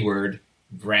that keyword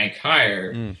rank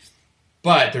higher.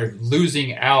 But they're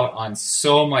losing out on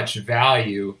so much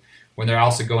value when they're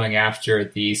also going after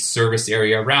the service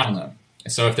area around them.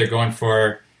 So if they're going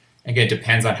for, again, it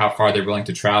depends on how far they're willing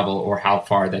to travel or how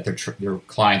far that their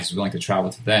client is willing to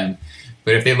travel to them.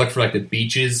 But if they look for like the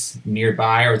beaches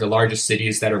nearby or the largest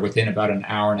cities that are within about an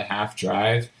hour and a half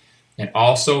drive, and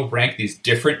also rank these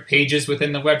different pages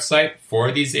within the website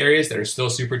for these areas that are still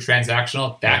super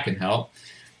transactional, that can help.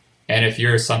 And if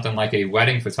you're something like a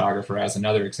wedding photographer, as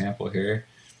another example here,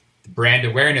 brand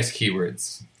awareness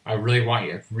keywords. I really want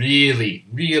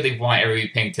everybody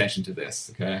paying attention to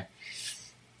this, okay?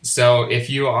 So if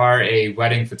you are a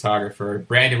wedding photographer,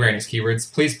 brand awareness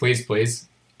keywords, please,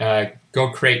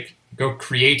 go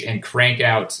create and crank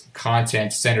out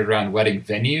content centered around wedding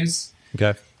venues.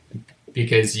 Okay.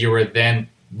 Because you are then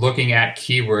looking at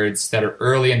keywords that are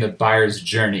early in the buyer's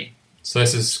journey. So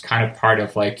this is kind of part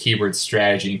of like keyword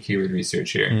strategy and keyword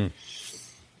research here.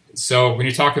 So when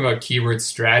you're talking about keyword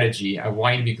strategy, I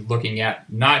want you to be looking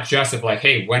at not just of like,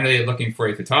 hey, when are they looking for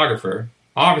a photographer?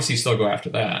 Obviously still go after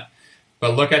that.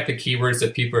 But look at the keywords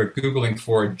that people are Googling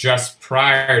for just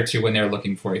prior to when they're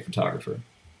looking for a photographer.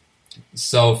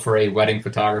 So for a wedding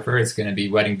photographer, it's going to be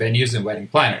wedding venues and wedding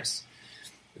planners.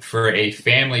 For a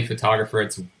family photographer,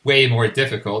 it's way more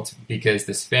difficult because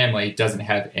this family doesn't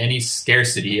have any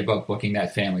scarcity about booking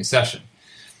that family session.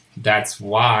 That's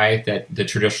why that the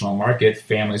traditional market,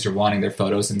 families are wanting their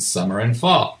photos in summer and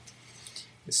fall.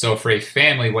 So for a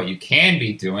family, what you can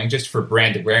be doing, just for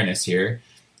brand awareness here,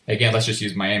 again, let's just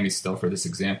use Miami still for this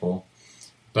example,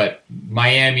 but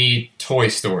Miami toy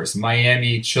stores,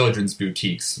 Miami children's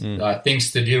boutiques,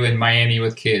 things to do in Miami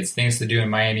with kids, things to do in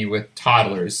Miami with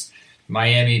toddlers,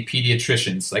 Miami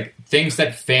pediatricians, like things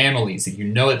that families, that you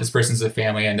know that this person's a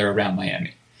family and they're around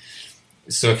Miami.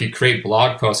 So if you create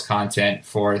blog post content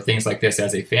for things like this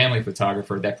as a family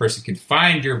photographer, that person can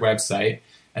find your website.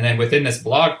 And then within this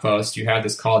blog post, you have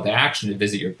this call to action to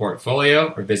visit your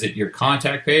portfolio or visit your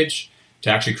contact page to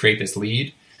actually create this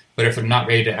lead. But if they're not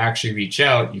ready to actually reach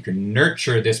out, you can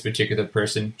nurture this particular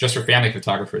person, just for family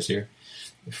photographers here,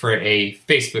 for a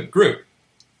Facebook group.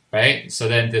 Right? So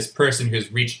then this person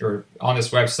who's reached or on this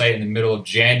website in the middle of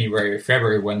January or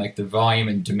February when like the volume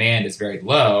and demand is very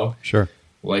low, sure,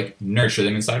 like nurture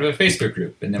them inside of a Facebook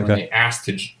group. And then when they ask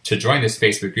to join this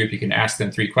Facebook group, you can ask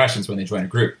them 3 questions when they join a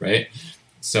group, right?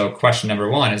 So question number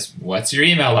 1 is, what's your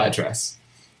email address?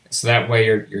 So that way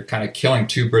you're kind of killing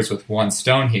 2 birds with 1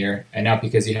 stone here. And now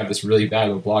because you have this really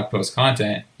valuable blog post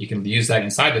content, you can use that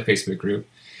inside the Facebook group.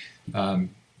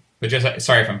 But just,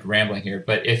 sorry if I'm rambling here,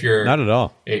 but if you're not at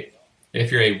all,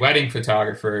 if you're a wedding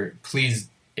photographer, please,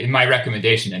 in my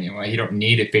recommendation anyway, you don't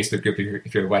need a Facebook group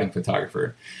if you're a wedding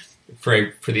photographer.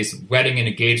 For this wedding and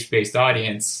engaged based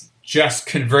audience, just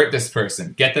convert this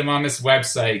person, get them on this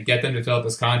website, get them to fill out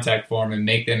this contact form, and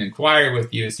make them inquire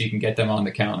with you so you can get them on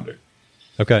the calendar.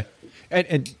 Okay,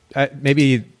 and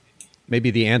maybe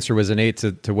the answer was innate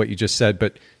to what you just said,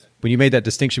 but when you made that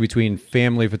distinction between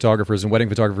family photographers and wedding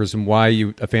photographers and why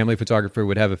a family photographer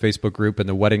would have a Facebook group and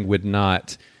the wedding would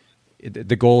not,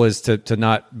 the goal is to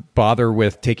not bother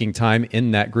with taking time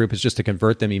in that group, is just to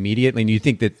convert them immediately. And you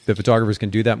think that the photographers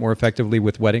can do that more effectively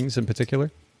with weddings in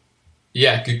particular?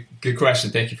 Yeah, good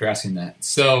question. Thank you for asking that.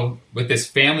 So with this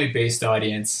family-based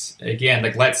audience, again,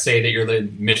 like let's say that you're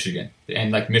in Michigan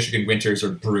and like Michigan winters are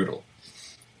brutal.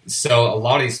 So a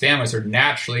lot of these families are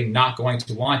naturally not going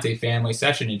to want a family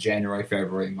session in January,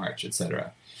 February, March,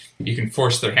 etc. You can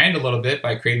force their hand a little bit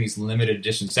by creating these limited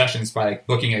edition sessions by like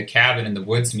booking a cabin in the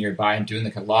woods nearby and doing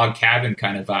like a log cabin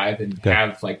kind of vibe and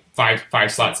have like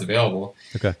five slots available.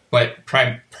 Okay. But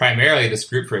primarily this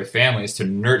group for a family is to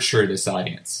nurture this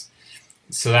audience.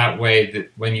 So that way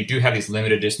that when you do have these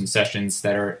limited edition sessions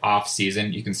that are off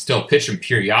season, you can still pitch them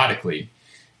periodically.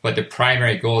 But the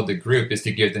primary goal of the group is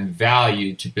to give them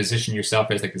value, to position yourself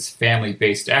as like this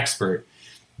family-based expert.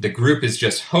 The group is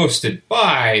just hosted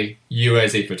by you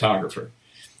as a photographer.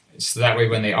 So that way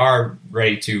when they are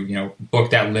ready to, you know,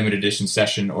 book that limited edition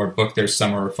session or book their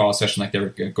summer or fall session like they were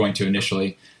going to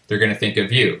initially, they're going to think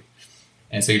of you.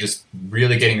 And so you're just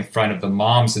really getting in front of the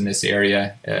moms in this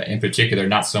area, in particular,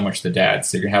 not so much the dads.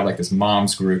 So you're going to have like this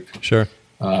moms group sure.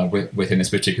 Within this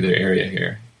particular area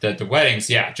here. The weddings,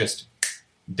 just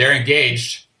they're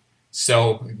engaged.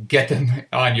 So get them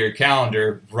on your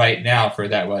calendar right now for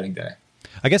that wedding day.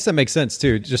 I guess that makes sense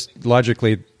too. Just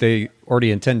logically, they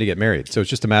already intend to get married. So it's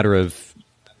just a matter of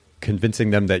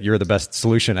convincing them that you're the best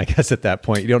solution, I guess, at that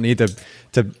point. You don't need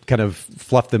to kind of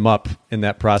fluff them up in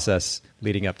that process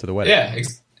leading up to the wedding. Yeah,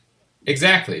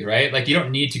 exactly, right? Like you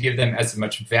don't need to give them as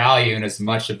much value and as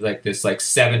much of like this like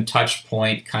 7 touch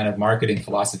point kind of marketing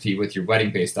philosophy with your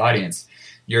wedding-based audience.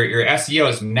 Your SEO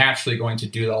is naturally going to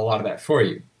do a lot of that for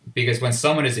you. Because when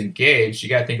someone is engaged, you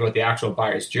got to think about the actual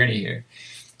buyer's journey here.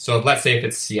 So let's say if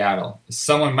it's Seattle,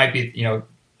 someone might be,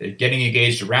 getting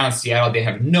engaged around Seattle. They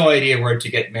have no idea where to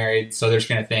get married. So they're just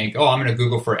going to think, I'm going to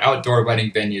Google for outdoor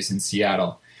wedding venues in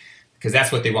Seattle because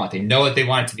that's what they want. They know what they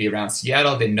want it to be around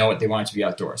Seattle. They know what they want it to be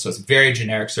outdoors. So it's a very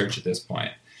generic search at this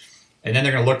point. And then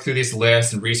they're going to look through these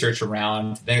lists and research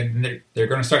around. Then they're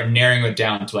going to start narrowing it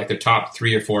down to like the top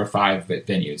 3 or 4 or 5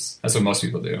 venues. That's what most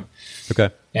people do.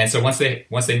 Okay. And so once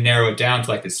they narrow it down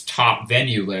to like this top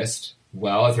venue list,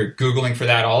 well, if they're Googling for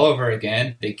that all over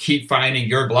again, they keep finding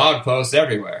your blog posts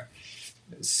everywhere.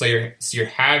 So you're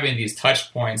having these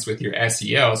touch points with your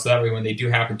SEO. So that way when they do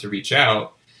happen to reach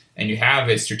out and you have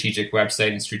a strategic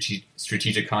website and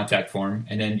strategic contact form,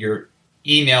 and then you're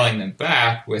emailing them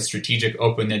back with strategic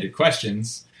open-ended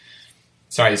questions.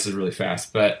 Sorry, this is really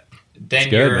fast, but then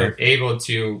you're able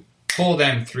to pull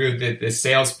them through the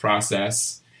sales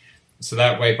process. So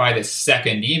that way, by the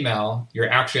second email, you're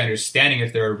actually understanding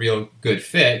if they're a real good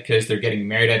fit because they're getting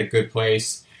married at a good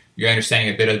place. You're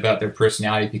understanding a bit about their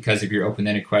personality because of your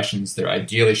open-ended questions. They're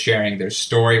ideally sharing their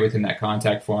story within that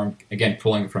contact form, again,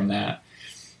 pulling from that.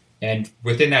 And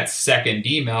within that second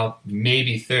email,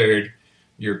 maybe third,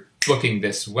 you're booking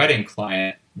this wedding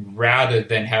client rather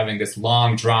than having this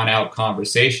long, drawn-out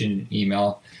conversation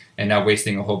email and now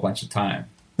wasting a whole bunch of time.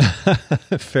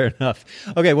 Fair enough.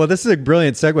 Okay, well, this is a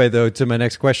brilliant segue, though, to my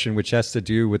next question, which has to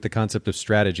do with the concept of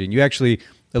strategy. And you actually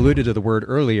alluded to the word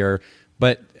earlier,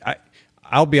 but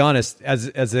I'll be honest, as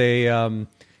a, and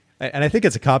I think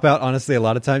it's a cop-out, honestly, a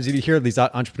lot of times. You hear these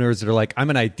entrepreneurs that are like,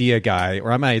 I'm an idea guy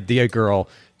or I'm an idea girl,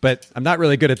 but I'm not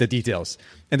really good at the details.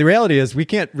 And the reality is we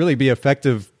can't really be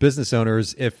effective business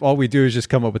owners if all we do is just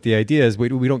come up with the ideas. We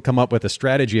don't come up with a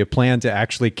strategy, a plan to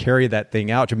actually carry that thing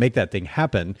out, to make that thing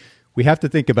happen. We have to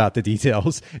think about the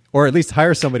details, or at least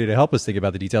hire somebody to help us think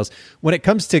about the details. When it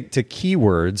comes to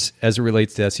keywords as it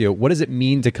relates to SEO, what does it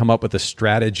mean to come up with a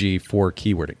strategy for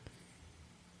keywording?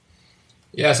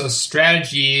 Yeah, so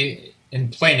strategy in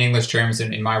plain English terms,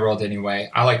 in my world anyway,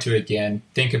 I like to, again,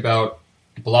 think about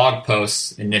blog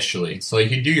posts initially. So you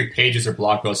can do your pages or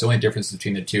blog posts. The only difference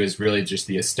between the two is really just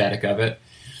the aesthetic of it.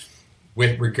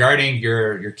 Regarding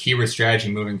your keyword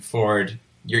strategy moving forward,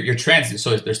 your trends.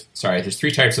 So there's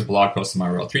 3 types of blog posts in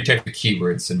my world, 3 types of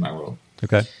keywords in my world.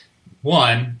 Okay.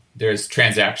 One, there's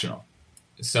transactional.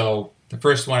 So the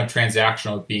first one of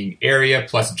transactional being area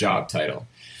plus job title.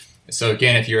 So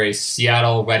again, if you're a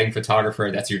Seattle wedding photographer,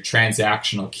 that's your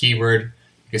transactional keyword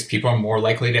because people are more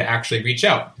likely to actually reach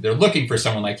out. They're looking for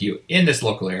someone like you in this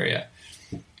local area.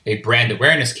 A brand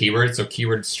awareness keyword, so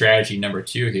keyword strategy number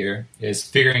 2 here, is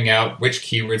figuring out which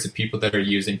keywords the people that are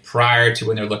using prior to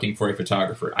when they're looking for a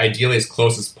photographer, ideally as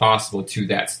close as possible to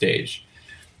that stage.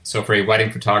 So for a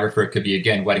wedding photographer, it could be,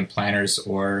 again, wedding planners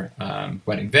or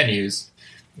wedding venues.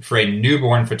 For a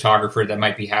newborn photographer that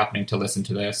might be happening to listen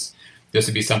to this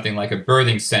would be something like a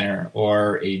birthing center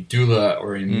or a doula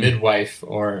or a midwife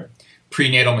or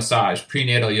prenatal massage,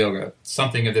 prenatal yoga,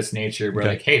 something of this nature where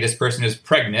like, hey, this person is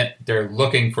pregnant. They're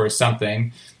looking for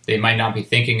something. They might not be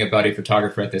thinking about a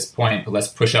photographer at this point, but let's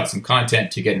push out some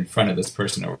content to get in front of this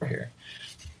person over here.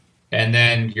 And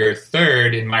then your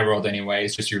third, in my world anyway,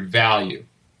 is just your value.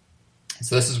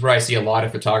 So this is where I see a lot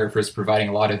of photographers providing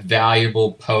a lot of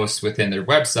valuable posts within their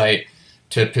website,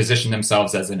 to position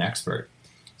themselves as an expert.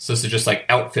 So this is just like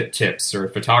outfit tips or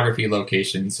photography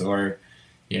locations, or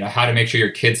how to make sure your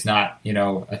kid's not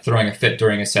throwing a fit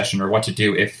during a session, or what to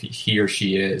do if he or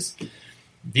she is.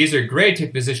 These are great to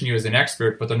position you as an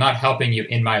expert, but they're not helping you,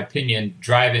 in my opinion,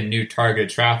 drive in new targeted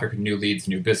traffic, new leads,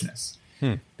 new business.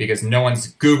 Because no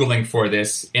one's Googling for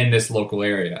this in this local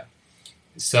area.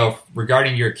 So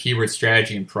regarding your keyword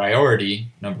strategy and priority,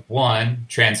 number one,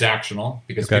 transactional,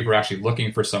 because people are actually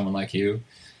looking for someone like you.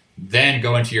 Then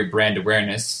go into your brand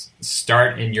awareness.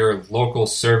 Start in your local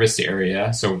service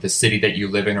area, so the city that you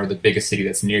live in or the biggest city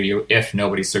that's near you, if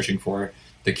nobody's searching for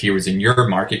the keywords in your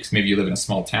market, because maybe you live in a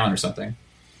small town or something.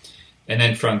 And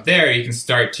then from there, you can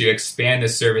start to expand the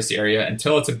service area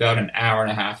until it's about an hour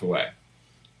and a half away.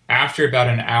 After about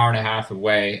an hour and a half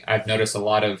away, I've noticed a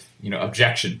lot of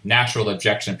natural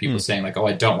objection, people saying like, oh,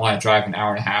 I don't want to drive an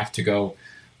hour and a half to go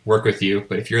work with you.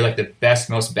 But if you're like the best,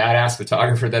 most badass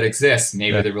photographer that exists,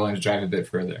 maybe they're willing to drive a bit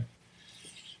further.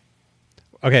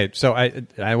 Okay, so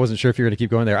I wasn't sure if you were going to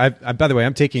keep going there. I by the way,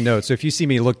 I'm taking notes. So if you see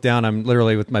me look down, I'm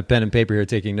literally with my pen and paper here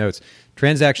taking notes.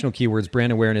 Transactional keywords,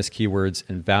 brand awareness keywords,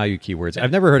 and value keywords.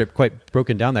 I've never heard it quite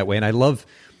broken down that way, and I love.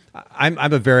 I'm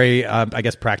a very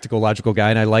practical, logical guy,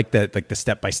 and I like that, like the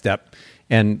step by step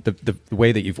and the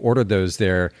way that you've ordered those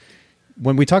there.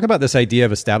 When we talk about this idea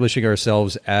of establishing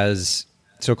ourselves as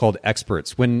so-called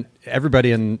experts, when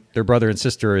everybody and their brother and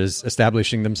sister is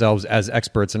establishing themselves as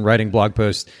experts and writing blog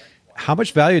posts, how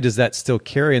much value does that still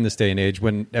carry in this day and age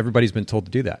when everybody's been told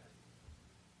to do that?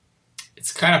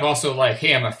 It's kind of also like,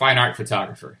 hey, I'm a fine art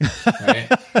photographer, right?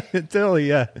 Totally,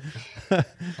 yeah.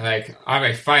 Like, I'm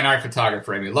a fine art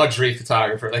photographer. I'm a luxury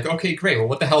photographer. Like, okay, great. Well,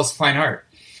 what the hell is fine art?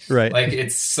 Right. Like,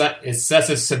 it's such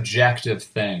a subjective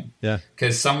thing. Yeah.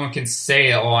 Because someone can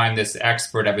say, oh, I'm this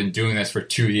expert. I've been doing this for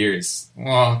 2 years.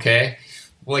 Well, okay.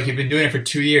 Well, like, you've been doing it for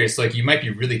 2 years. So, like, you might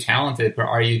be really talented, but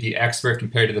are you the expert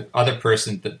compared to the other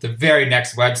person, the very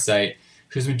next website,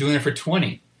 who's been doing it for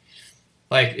 20?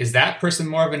 Like, is that person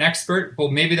more of an expert? Well,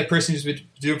 maybe the person who's been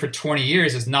doing it for 20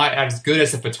 years is not as good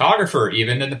as a photographer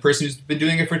even than the person who's been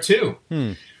doing it for 2.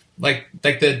 Like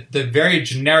the very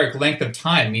generic length of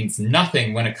time means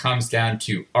nothing when it comes down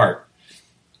to art.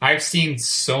 I've seen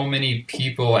so many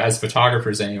people, as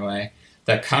photographers anyway,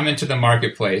 that come into the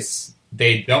marketplace.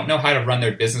 They don't know how to run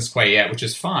their business quite yet, which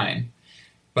is fine,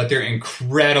 but they're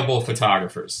incredible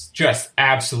photographers. Just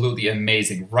absolutely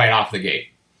amazing right off the gate.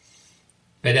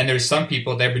 But then there's some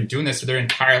people that have been doing this for their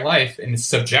entire life, and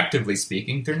subjectively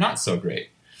speaking, they're not so great.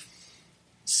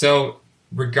 So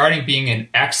regarding being an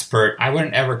expert, I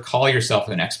wouldn't ever call yourself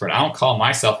an expert. I don't call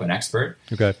myself an expert.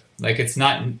 Okay. Like, it's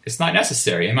not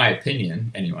necessary, in my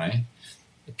opinion, anyway.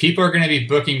 People are going to be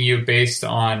booking you based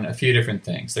on a few different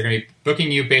things. They're going to be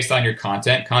booking you based on your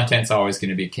content. Content's always going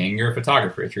to be king. You're a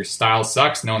photographer. If your style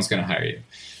sucks, no one's going to hire you.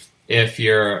 If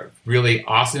you're really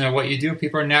awesome at what you do,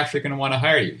 people are naturally going to want to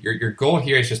hire you. Your goal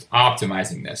here is just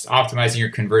optimizing your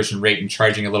conversion rate and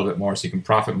charging a little bit more so you can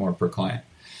profit more per client.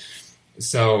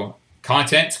 So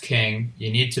content's king.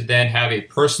 You need to then have a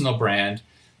personal brand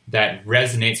that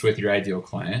resonates with your ideal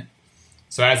client.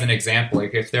 So as an example,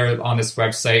 like if they're on this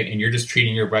website and you're just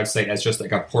treating your website as just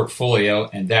like a portfolio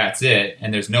and that's it,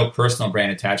 and there's no personal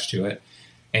brand attached to it,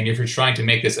 and if you're trying to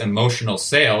make this emotional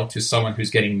sale to someone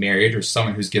who's getting married or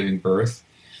someone who's giving birth,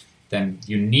 then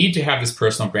you need to have this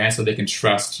personal brand so they can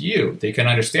trust you. They can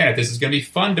understand if this is going to be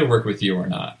fun to work with you or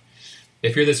not.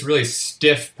 If you're this really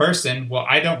stiff person, well,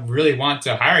 I don't really want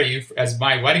to hire you as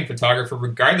my wedding photographer,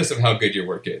 regardless of how good your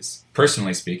work is.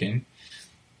 Personally speaking,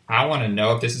 I want to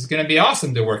know if this is going to be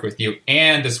awesome to work with you,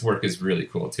 and this work is really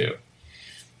cool too.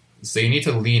 So you need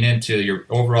to lean into your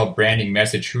overall branding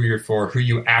message, who you're for, who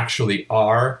you actually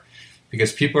are,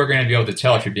 because people are going to be able to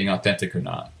tell if you're being authentic or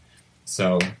not.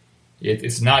 So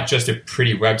it's not just a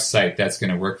pretty website that's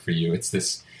going to work for you. It's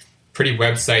this pretty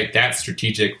website that's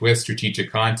strategic with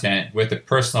strategic content, with a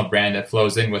personal brand that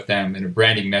flows in with them and a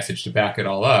branding message to back it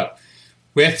all up,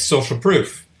 with social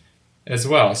proof as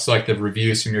well. So like the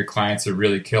reviews from your clients are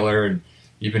really killer and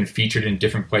you've been featured in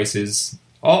different places,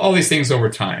 all these things over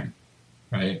time,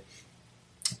 right?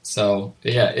 So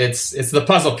yeah, it's the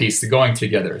puzzle piece, the going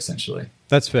together essentially.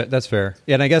 That's fair.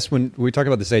 Yeah, and I guess when we talk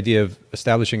about this idea of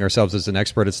establishing ourselves as an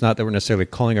expert, it's not that we're necessarily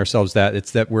calling ourselves that.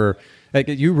 It's that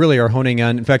you really are honing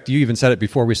on. In fact, you even said it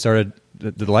before we started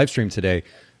the live stream today,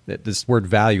 that this word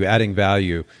value, adding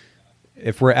value.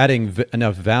 If we're adding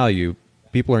enough value,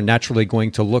 people are naturally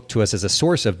going to look to us as a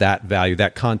source of that value,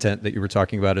 that content that you were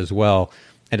talking about as well.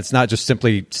 And it's not just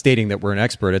simply stating that we're an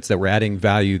expert. It's that we're adding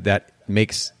value that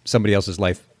makes somebody else's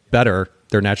life better.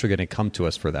 They're naturally going to come to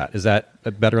us for that. Is that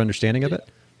a better understanding of it?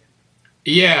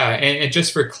 Yeah, and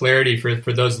just for clarity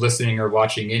for those listening or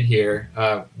watching in here,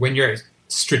 when you're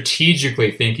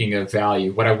strategically thinking of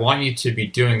value, what I want you to be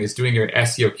doing is doing your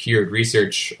SEO keyword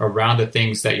research around the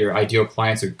things that your ideal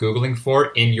clients are Googling for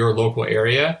in your local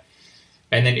area.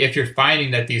 And then if you're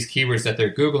finding that these keywords that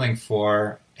they're Googling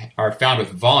for are found with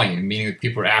volume, meaning that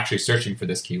people are actually searching for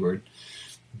this keyword,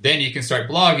 then you can start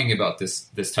blogging about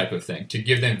this type of thing to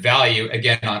give them value,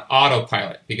 again, on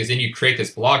autopilot. Because then you create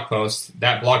this blog post.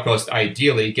 That blog post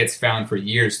ideally gets found for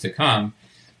years to come.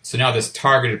 So now this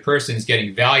targeted person is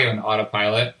getting value on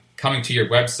autopilot, coming to your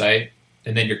website,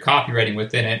 and then your copywriting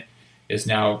within it is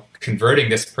now converting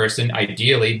this person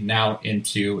ideally now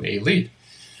into a lead.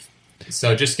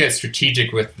 So just get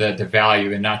strategic with the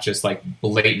value and not just like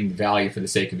blatant value for the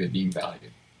sake of it being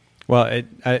valued. Well,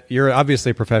 you're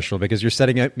obviously a professional because you're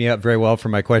setting me up very well for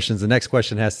my questions. The next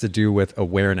question has to do with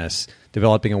awareness,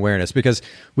 developing awareness, because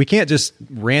we can't just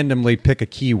randomly pick a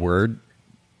keyword.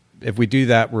 If we do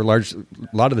that, a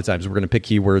lot of the times we're going to pick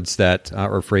keywords that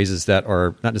or phrases that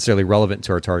are not necessarily relevant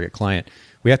to our target client.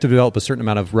 We have to develop a certain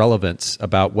amount of relevance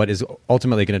about what is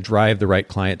ultimately going to drive the right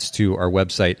clients to our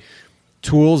website.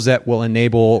 Tools that will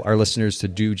enable our listeners to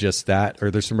do just that,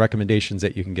 or there's some recommendations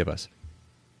that you can give us?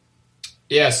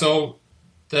 Yeah, so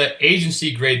the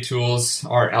agency grade tools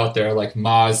are out there like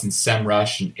Moz and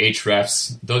SEMrush and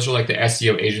Ahrefs. Those are like the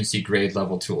SEO agency grade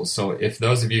level tools. So if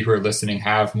those of you who are listening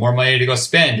have more money to go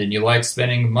spend and you like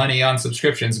spending money on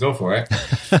subscriptions, go for it.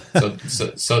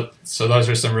 So those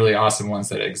are some really awesome ones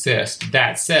that exist.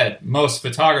 That said, most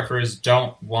photographers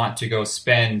don't want to go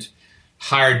spend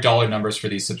higher dollar numbers for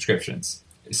these subscriptions.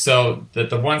 So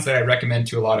the ones that I recommend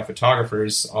to a lot of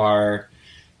photographers are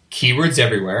Keywords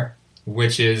Everywhere,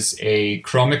 which is a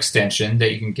Chrome extension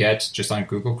that you can get just on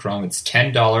Google Chrome. It's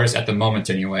 $10 at the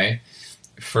moment anyway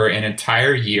for an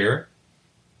entire year.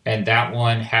 And that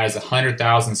one has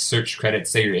 100,000 search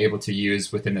credits that you're able to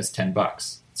use within this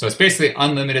 $10. So it's basically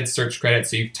unlimited search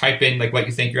credits. So you type in like what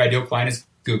you think your ideal client is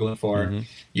Googling for,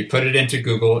 you put it into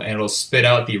Google, and it'll spit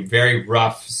out the very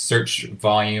rough search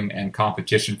volume and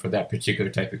competition for that particular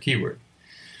type of keyword.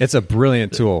 It's a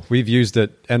brilliant tool. We've used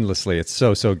it endlessly. It's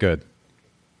so good.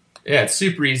 Yeah, it's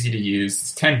super easy to use.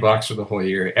 It's $10 for the whole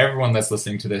year. Everyone that's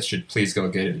listening to this should please go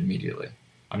get it immediately.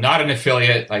 I'm not an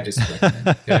affiliate. I just recommend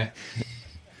it. Okay?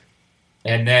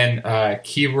 And then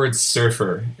Keyword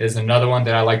Surfer is another one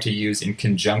that I like to use in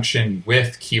conjunction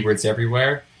with Keywords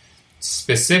Everywhere,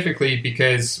 specifically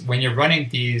because when you're running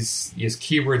these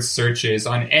keyword searches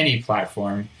on any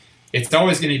platform, it's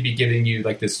always going to be giving you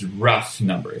like this rough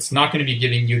number. It's not going to be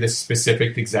giving you the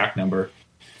specific exact number.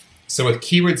 So with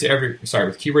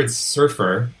Keywords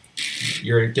Surfer,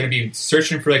 you're going to be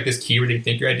searching for like this keyword that you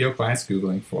think your ideal client's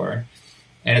Googling for,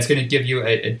 and it's going to give you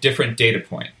a different data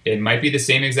point. It might be the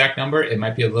same exact number. It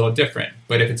might be a little different.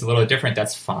 But if it's a little different,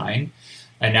 that's fine.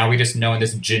 And now we just know in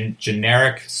this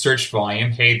generic search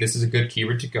volume, hey, this is a good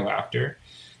keyword to go after.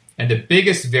 And the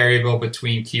biggest variable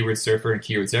between Keyword Surfer and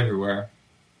Keywords Everywhere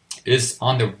is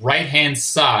on the right-hand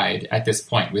side at this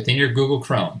point within your Google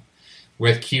Chrome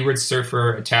with Keyword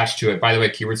Surfer attached to it. By the way,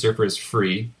 Keyword Surfer is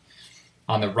free.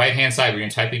 On the right-hand side, when you're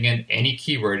typing in any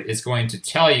keyword, it's going to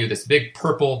tell you this big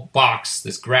purple box,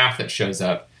 this graph that shows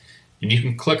up, and you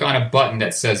can click on a button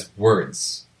that says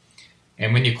Words.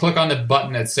 And when you click on the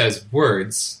button that says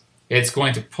Words, it's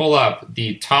going to pull up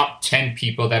the top 10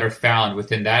 people that are found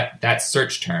within that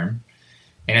search term,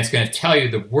 and it's going to tell you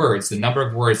the words, the number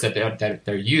of words that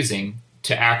they're using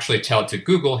to actually tell to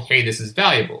Google, hey, this is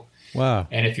valuable. Wow.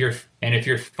 And if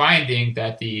you're finding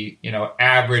that the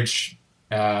average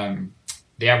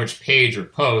page or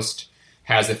post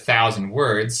has 1,000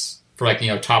 words for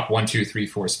top 1, 2, 3,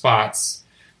 4 spots,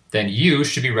 then you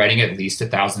should be writing at least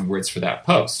 1,000 words for that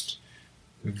post.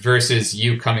 Versus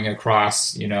you coming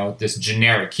across this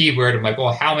generic keyword. I'm like,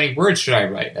 well, how many words should I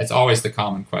write? That's always the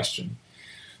common question.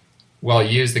 Well,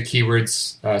 use the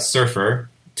Keywords Surfer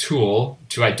tool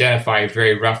to identify,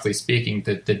 very roughly speaking,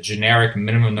 the generic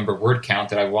minimum number word count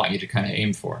that I want you to kind of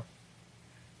aim for.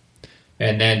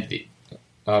 And then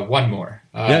one more.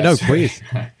 Please.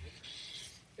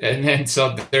 And then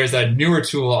so there's a newer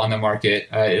tool on the market.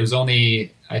 It was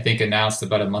only, I think, announced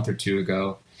about a month or two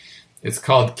ago. It's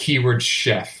called Keyword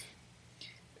Chef.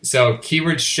 So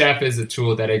Keyword Chef is a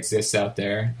tool that exists out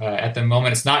there. At the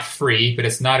moment, it's not free, but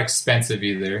it's not expensive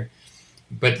either.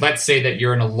 But let's say that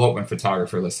you're an elopement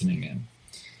photographer listening in.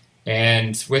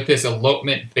 And with this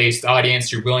elopement-based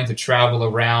audience, you're willing to travel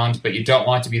around, but you don't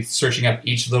want to be searching up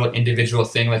each little individual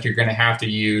thing like you're going to have to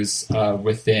use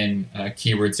within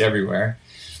Keywords Everywhere.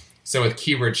 So with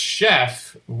Keyword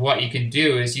Chef, what you can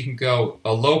do is you can go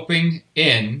eloping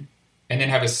in, and then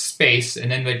have a space,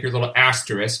 and then like your little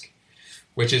asterisk,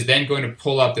 which is then going to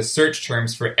pull up the search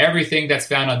terms for everything that's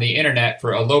found on the internet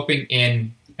for eloping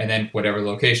in and then whatever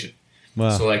location.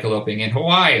 Wow. So like eloping in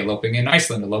Hawaii, eloping in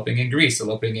Iceland, eloping in Greece,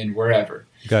 eloping in wherever.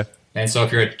 Okay. And so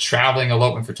if you're a traveling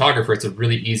elopement photographer, it's a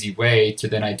really easy way to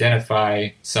then identify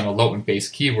some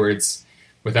elopement-based keywords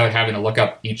without having to look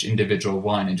up each individual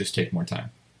one and just take more time.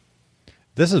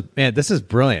 This is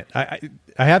brilliant. I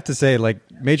have to say, like,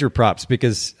 major props,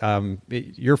 because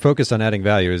your focus on adding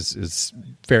value is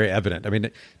very evident. I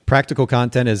mean, practical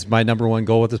content is my number one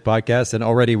goal with this podcast, and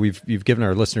already you've given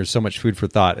our listeners so much food for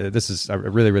thought. I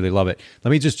really, really love it.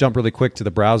 Let me just jump really quick to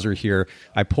the browser here.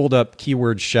 I pulled up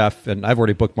Keyword Chef, and I've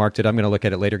already bookmarked it. I'm going to look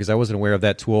at it later because I wasn't aware of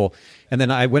that tool. And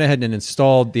then I went ahead and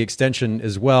installed the extension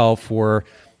as well for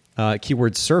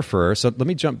Keyword Surfer. So let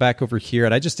me jump back over here,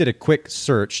 and I just did a quick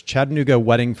search, Chattanooga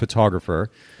wedding photographer,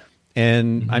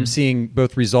 and I'm seeing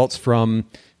both results from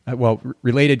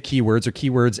related keywords or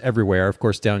keywords everywhere, of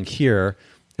course, down here.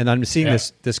 And I'm seeing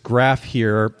this graph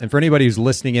here. And for anybody who's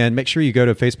listening in, make sure you go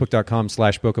to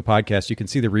facebook.com/Bokeh Podcast. You can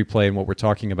see the replay and what we're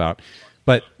talking about.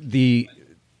 But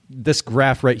this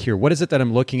graph right here, what is it that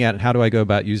I'm looking at, and how do I go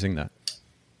about using that?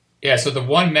 Yeah, so the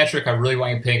one metric I really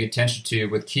want you paying attention to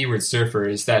with Keyword Surfer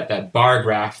is that bar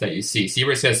graph that you see. See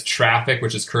where it says traffic,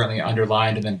 which is currently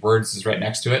underlined, and then words is right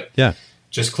next to it? Yeah.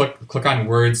 Just click on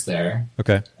words there.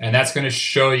 Okay. And that's going to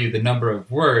show you the number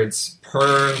of words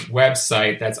per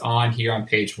website that's on here on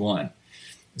page 1.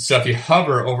 So if you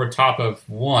hover over top of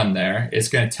 1 there, it's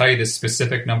going to tell you the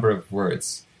specific number of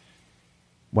words.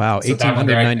 Wow, so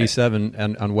 1,897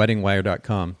 on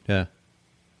weddingwire.com. Yeah.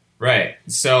 Right.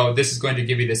 So this is going to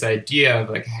give you this idea of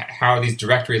like how are these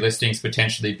directory listings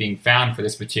potentially being found for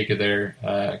this particular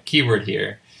keyword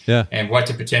here. Yeah. And what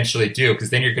to potentially do, because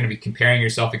then you're going to be comparing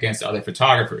yourself against other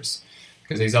photographers,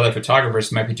 because these other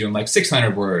photographers might be doing like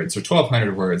 600 words or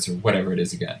 1,200 words or whatever it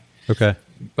is again. Okay.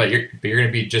 But you're going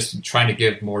to be just trying to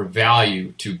give more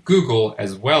value to Google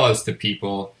as well as to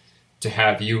people to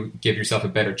have you give yourself a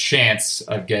better chance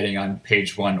of getting on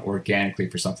page 1 organically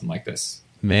for something like this.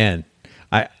 Man.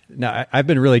 I've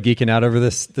been really geeking out over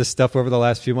this stuff over the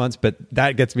last few months, but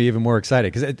that gets me even more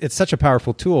excited because it's such a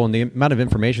powerful tool, and the amount of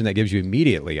information that gives you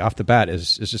immediately off the bat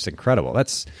is just incredible.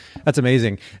 That's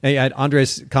amazing. And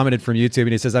Andres commented from YouTube,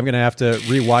 and he says, "I'm going to have to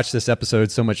rewatch this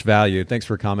episode. So much value." Thanks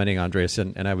for commenting, Andres,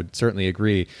 and I would certainly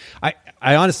agree.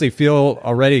 I honestly feel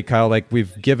already, Kyle, like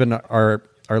we've given our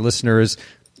listeners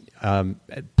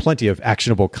plenty of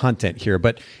actionable content here.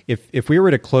 But if we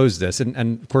were to close this,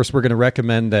 and of course we're going to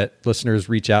recommend that listeners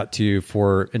reach out to you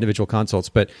for individual consults,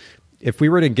 but if we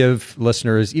were to give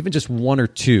listeners even just 1 or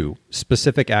 2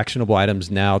 specific actionable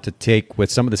items now to take with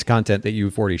some of this content that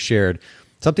you've already shared,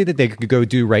 something that they could go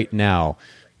do right now,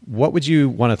 what would you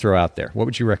want to throw out there? What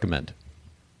would you recommend?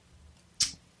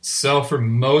 So for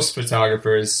most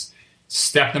photographers,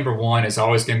 step number 1 is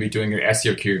always going to be doing your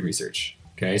SEO keyword research.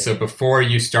 Okay, so before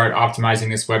you start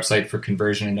optimizing this website for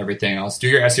conversion and everything else, do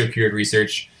your SEO keyword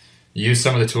research. Use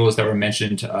some of the tools that were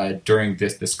mentioned during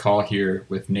this call here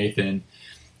with Nathan.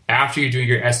 After you do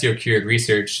your SEO keyword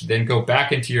research, then go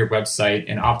back into your website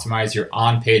and optimize your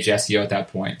on-page SEO at that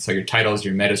point. So your titles,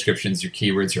 your meta descriptions, your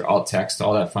keywords, your alt text,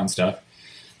 all that fun stuff.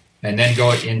 And then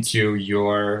go into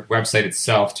your website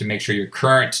itself to make sure your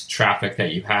current traffic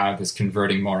that you have is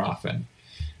converting more often.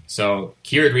 So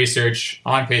keyword research,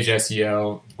 on-page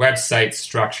SEO, website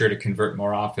structure to convert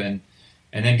more often,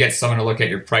 and then get someone to look at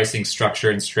your pricing structure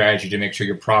and strategy to make sure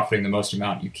you're profiting the most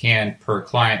amount you can per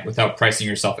client without pricing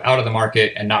yourself out of the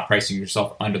market and not pricing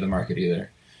yourself under the market either.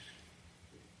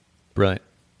 Brilliant.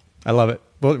 I love it.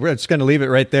 Well, we're just going to leave it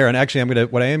right there. And actually,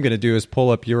 what I am going to do is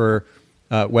pull up your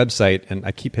website, and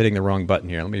I keep hitting the wrong button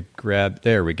here. Let me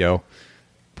there we go.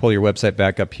 Pull your website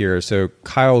back up here. So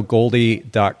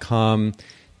KyleGoldie.com.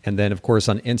 And then, of course,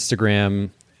 on Instagram,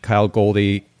 Kyle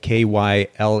Goldie,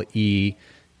 KyleGoldie.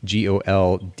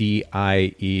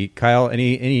 Kyle,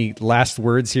 any last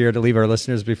words here to leave our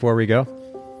listeners before we go?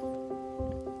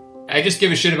 I just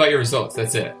give a shit about your results.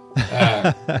 That's it.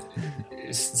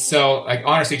 So,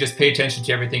 honestly, just pay attention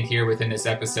to everything here within this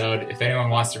episode. If anyone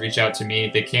wants to reach out to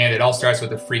me, they can. It all starts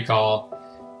with a free call,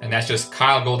 and that's just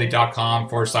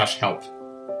KyleGoldie.com/help.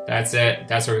 That's it.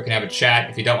 That's where we can have a chat.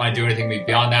 If you don't want to do anything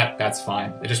beyond that, that's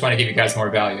fine. I just want to give you guys more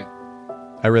value.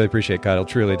 I really appreciate it, Kyle.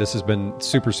 Truly, this has been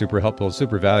super, super helpful,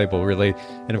 super valuable, really.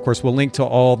 And of course, we'll link to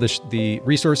all the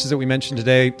resources that we mentioned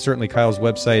today, certainly Kyle's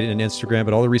website and Instagram,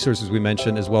 but all the resources we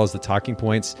mentioned, as well as the talking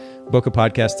points,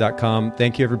 bokehpodcast.com.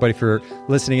 Thank you, everybody, for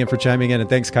listening and for chiming in. And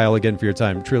thanks, Kyle, again for your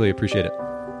time. Truly appreciate it.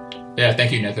 Yeah,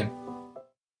 thank you, Nathan.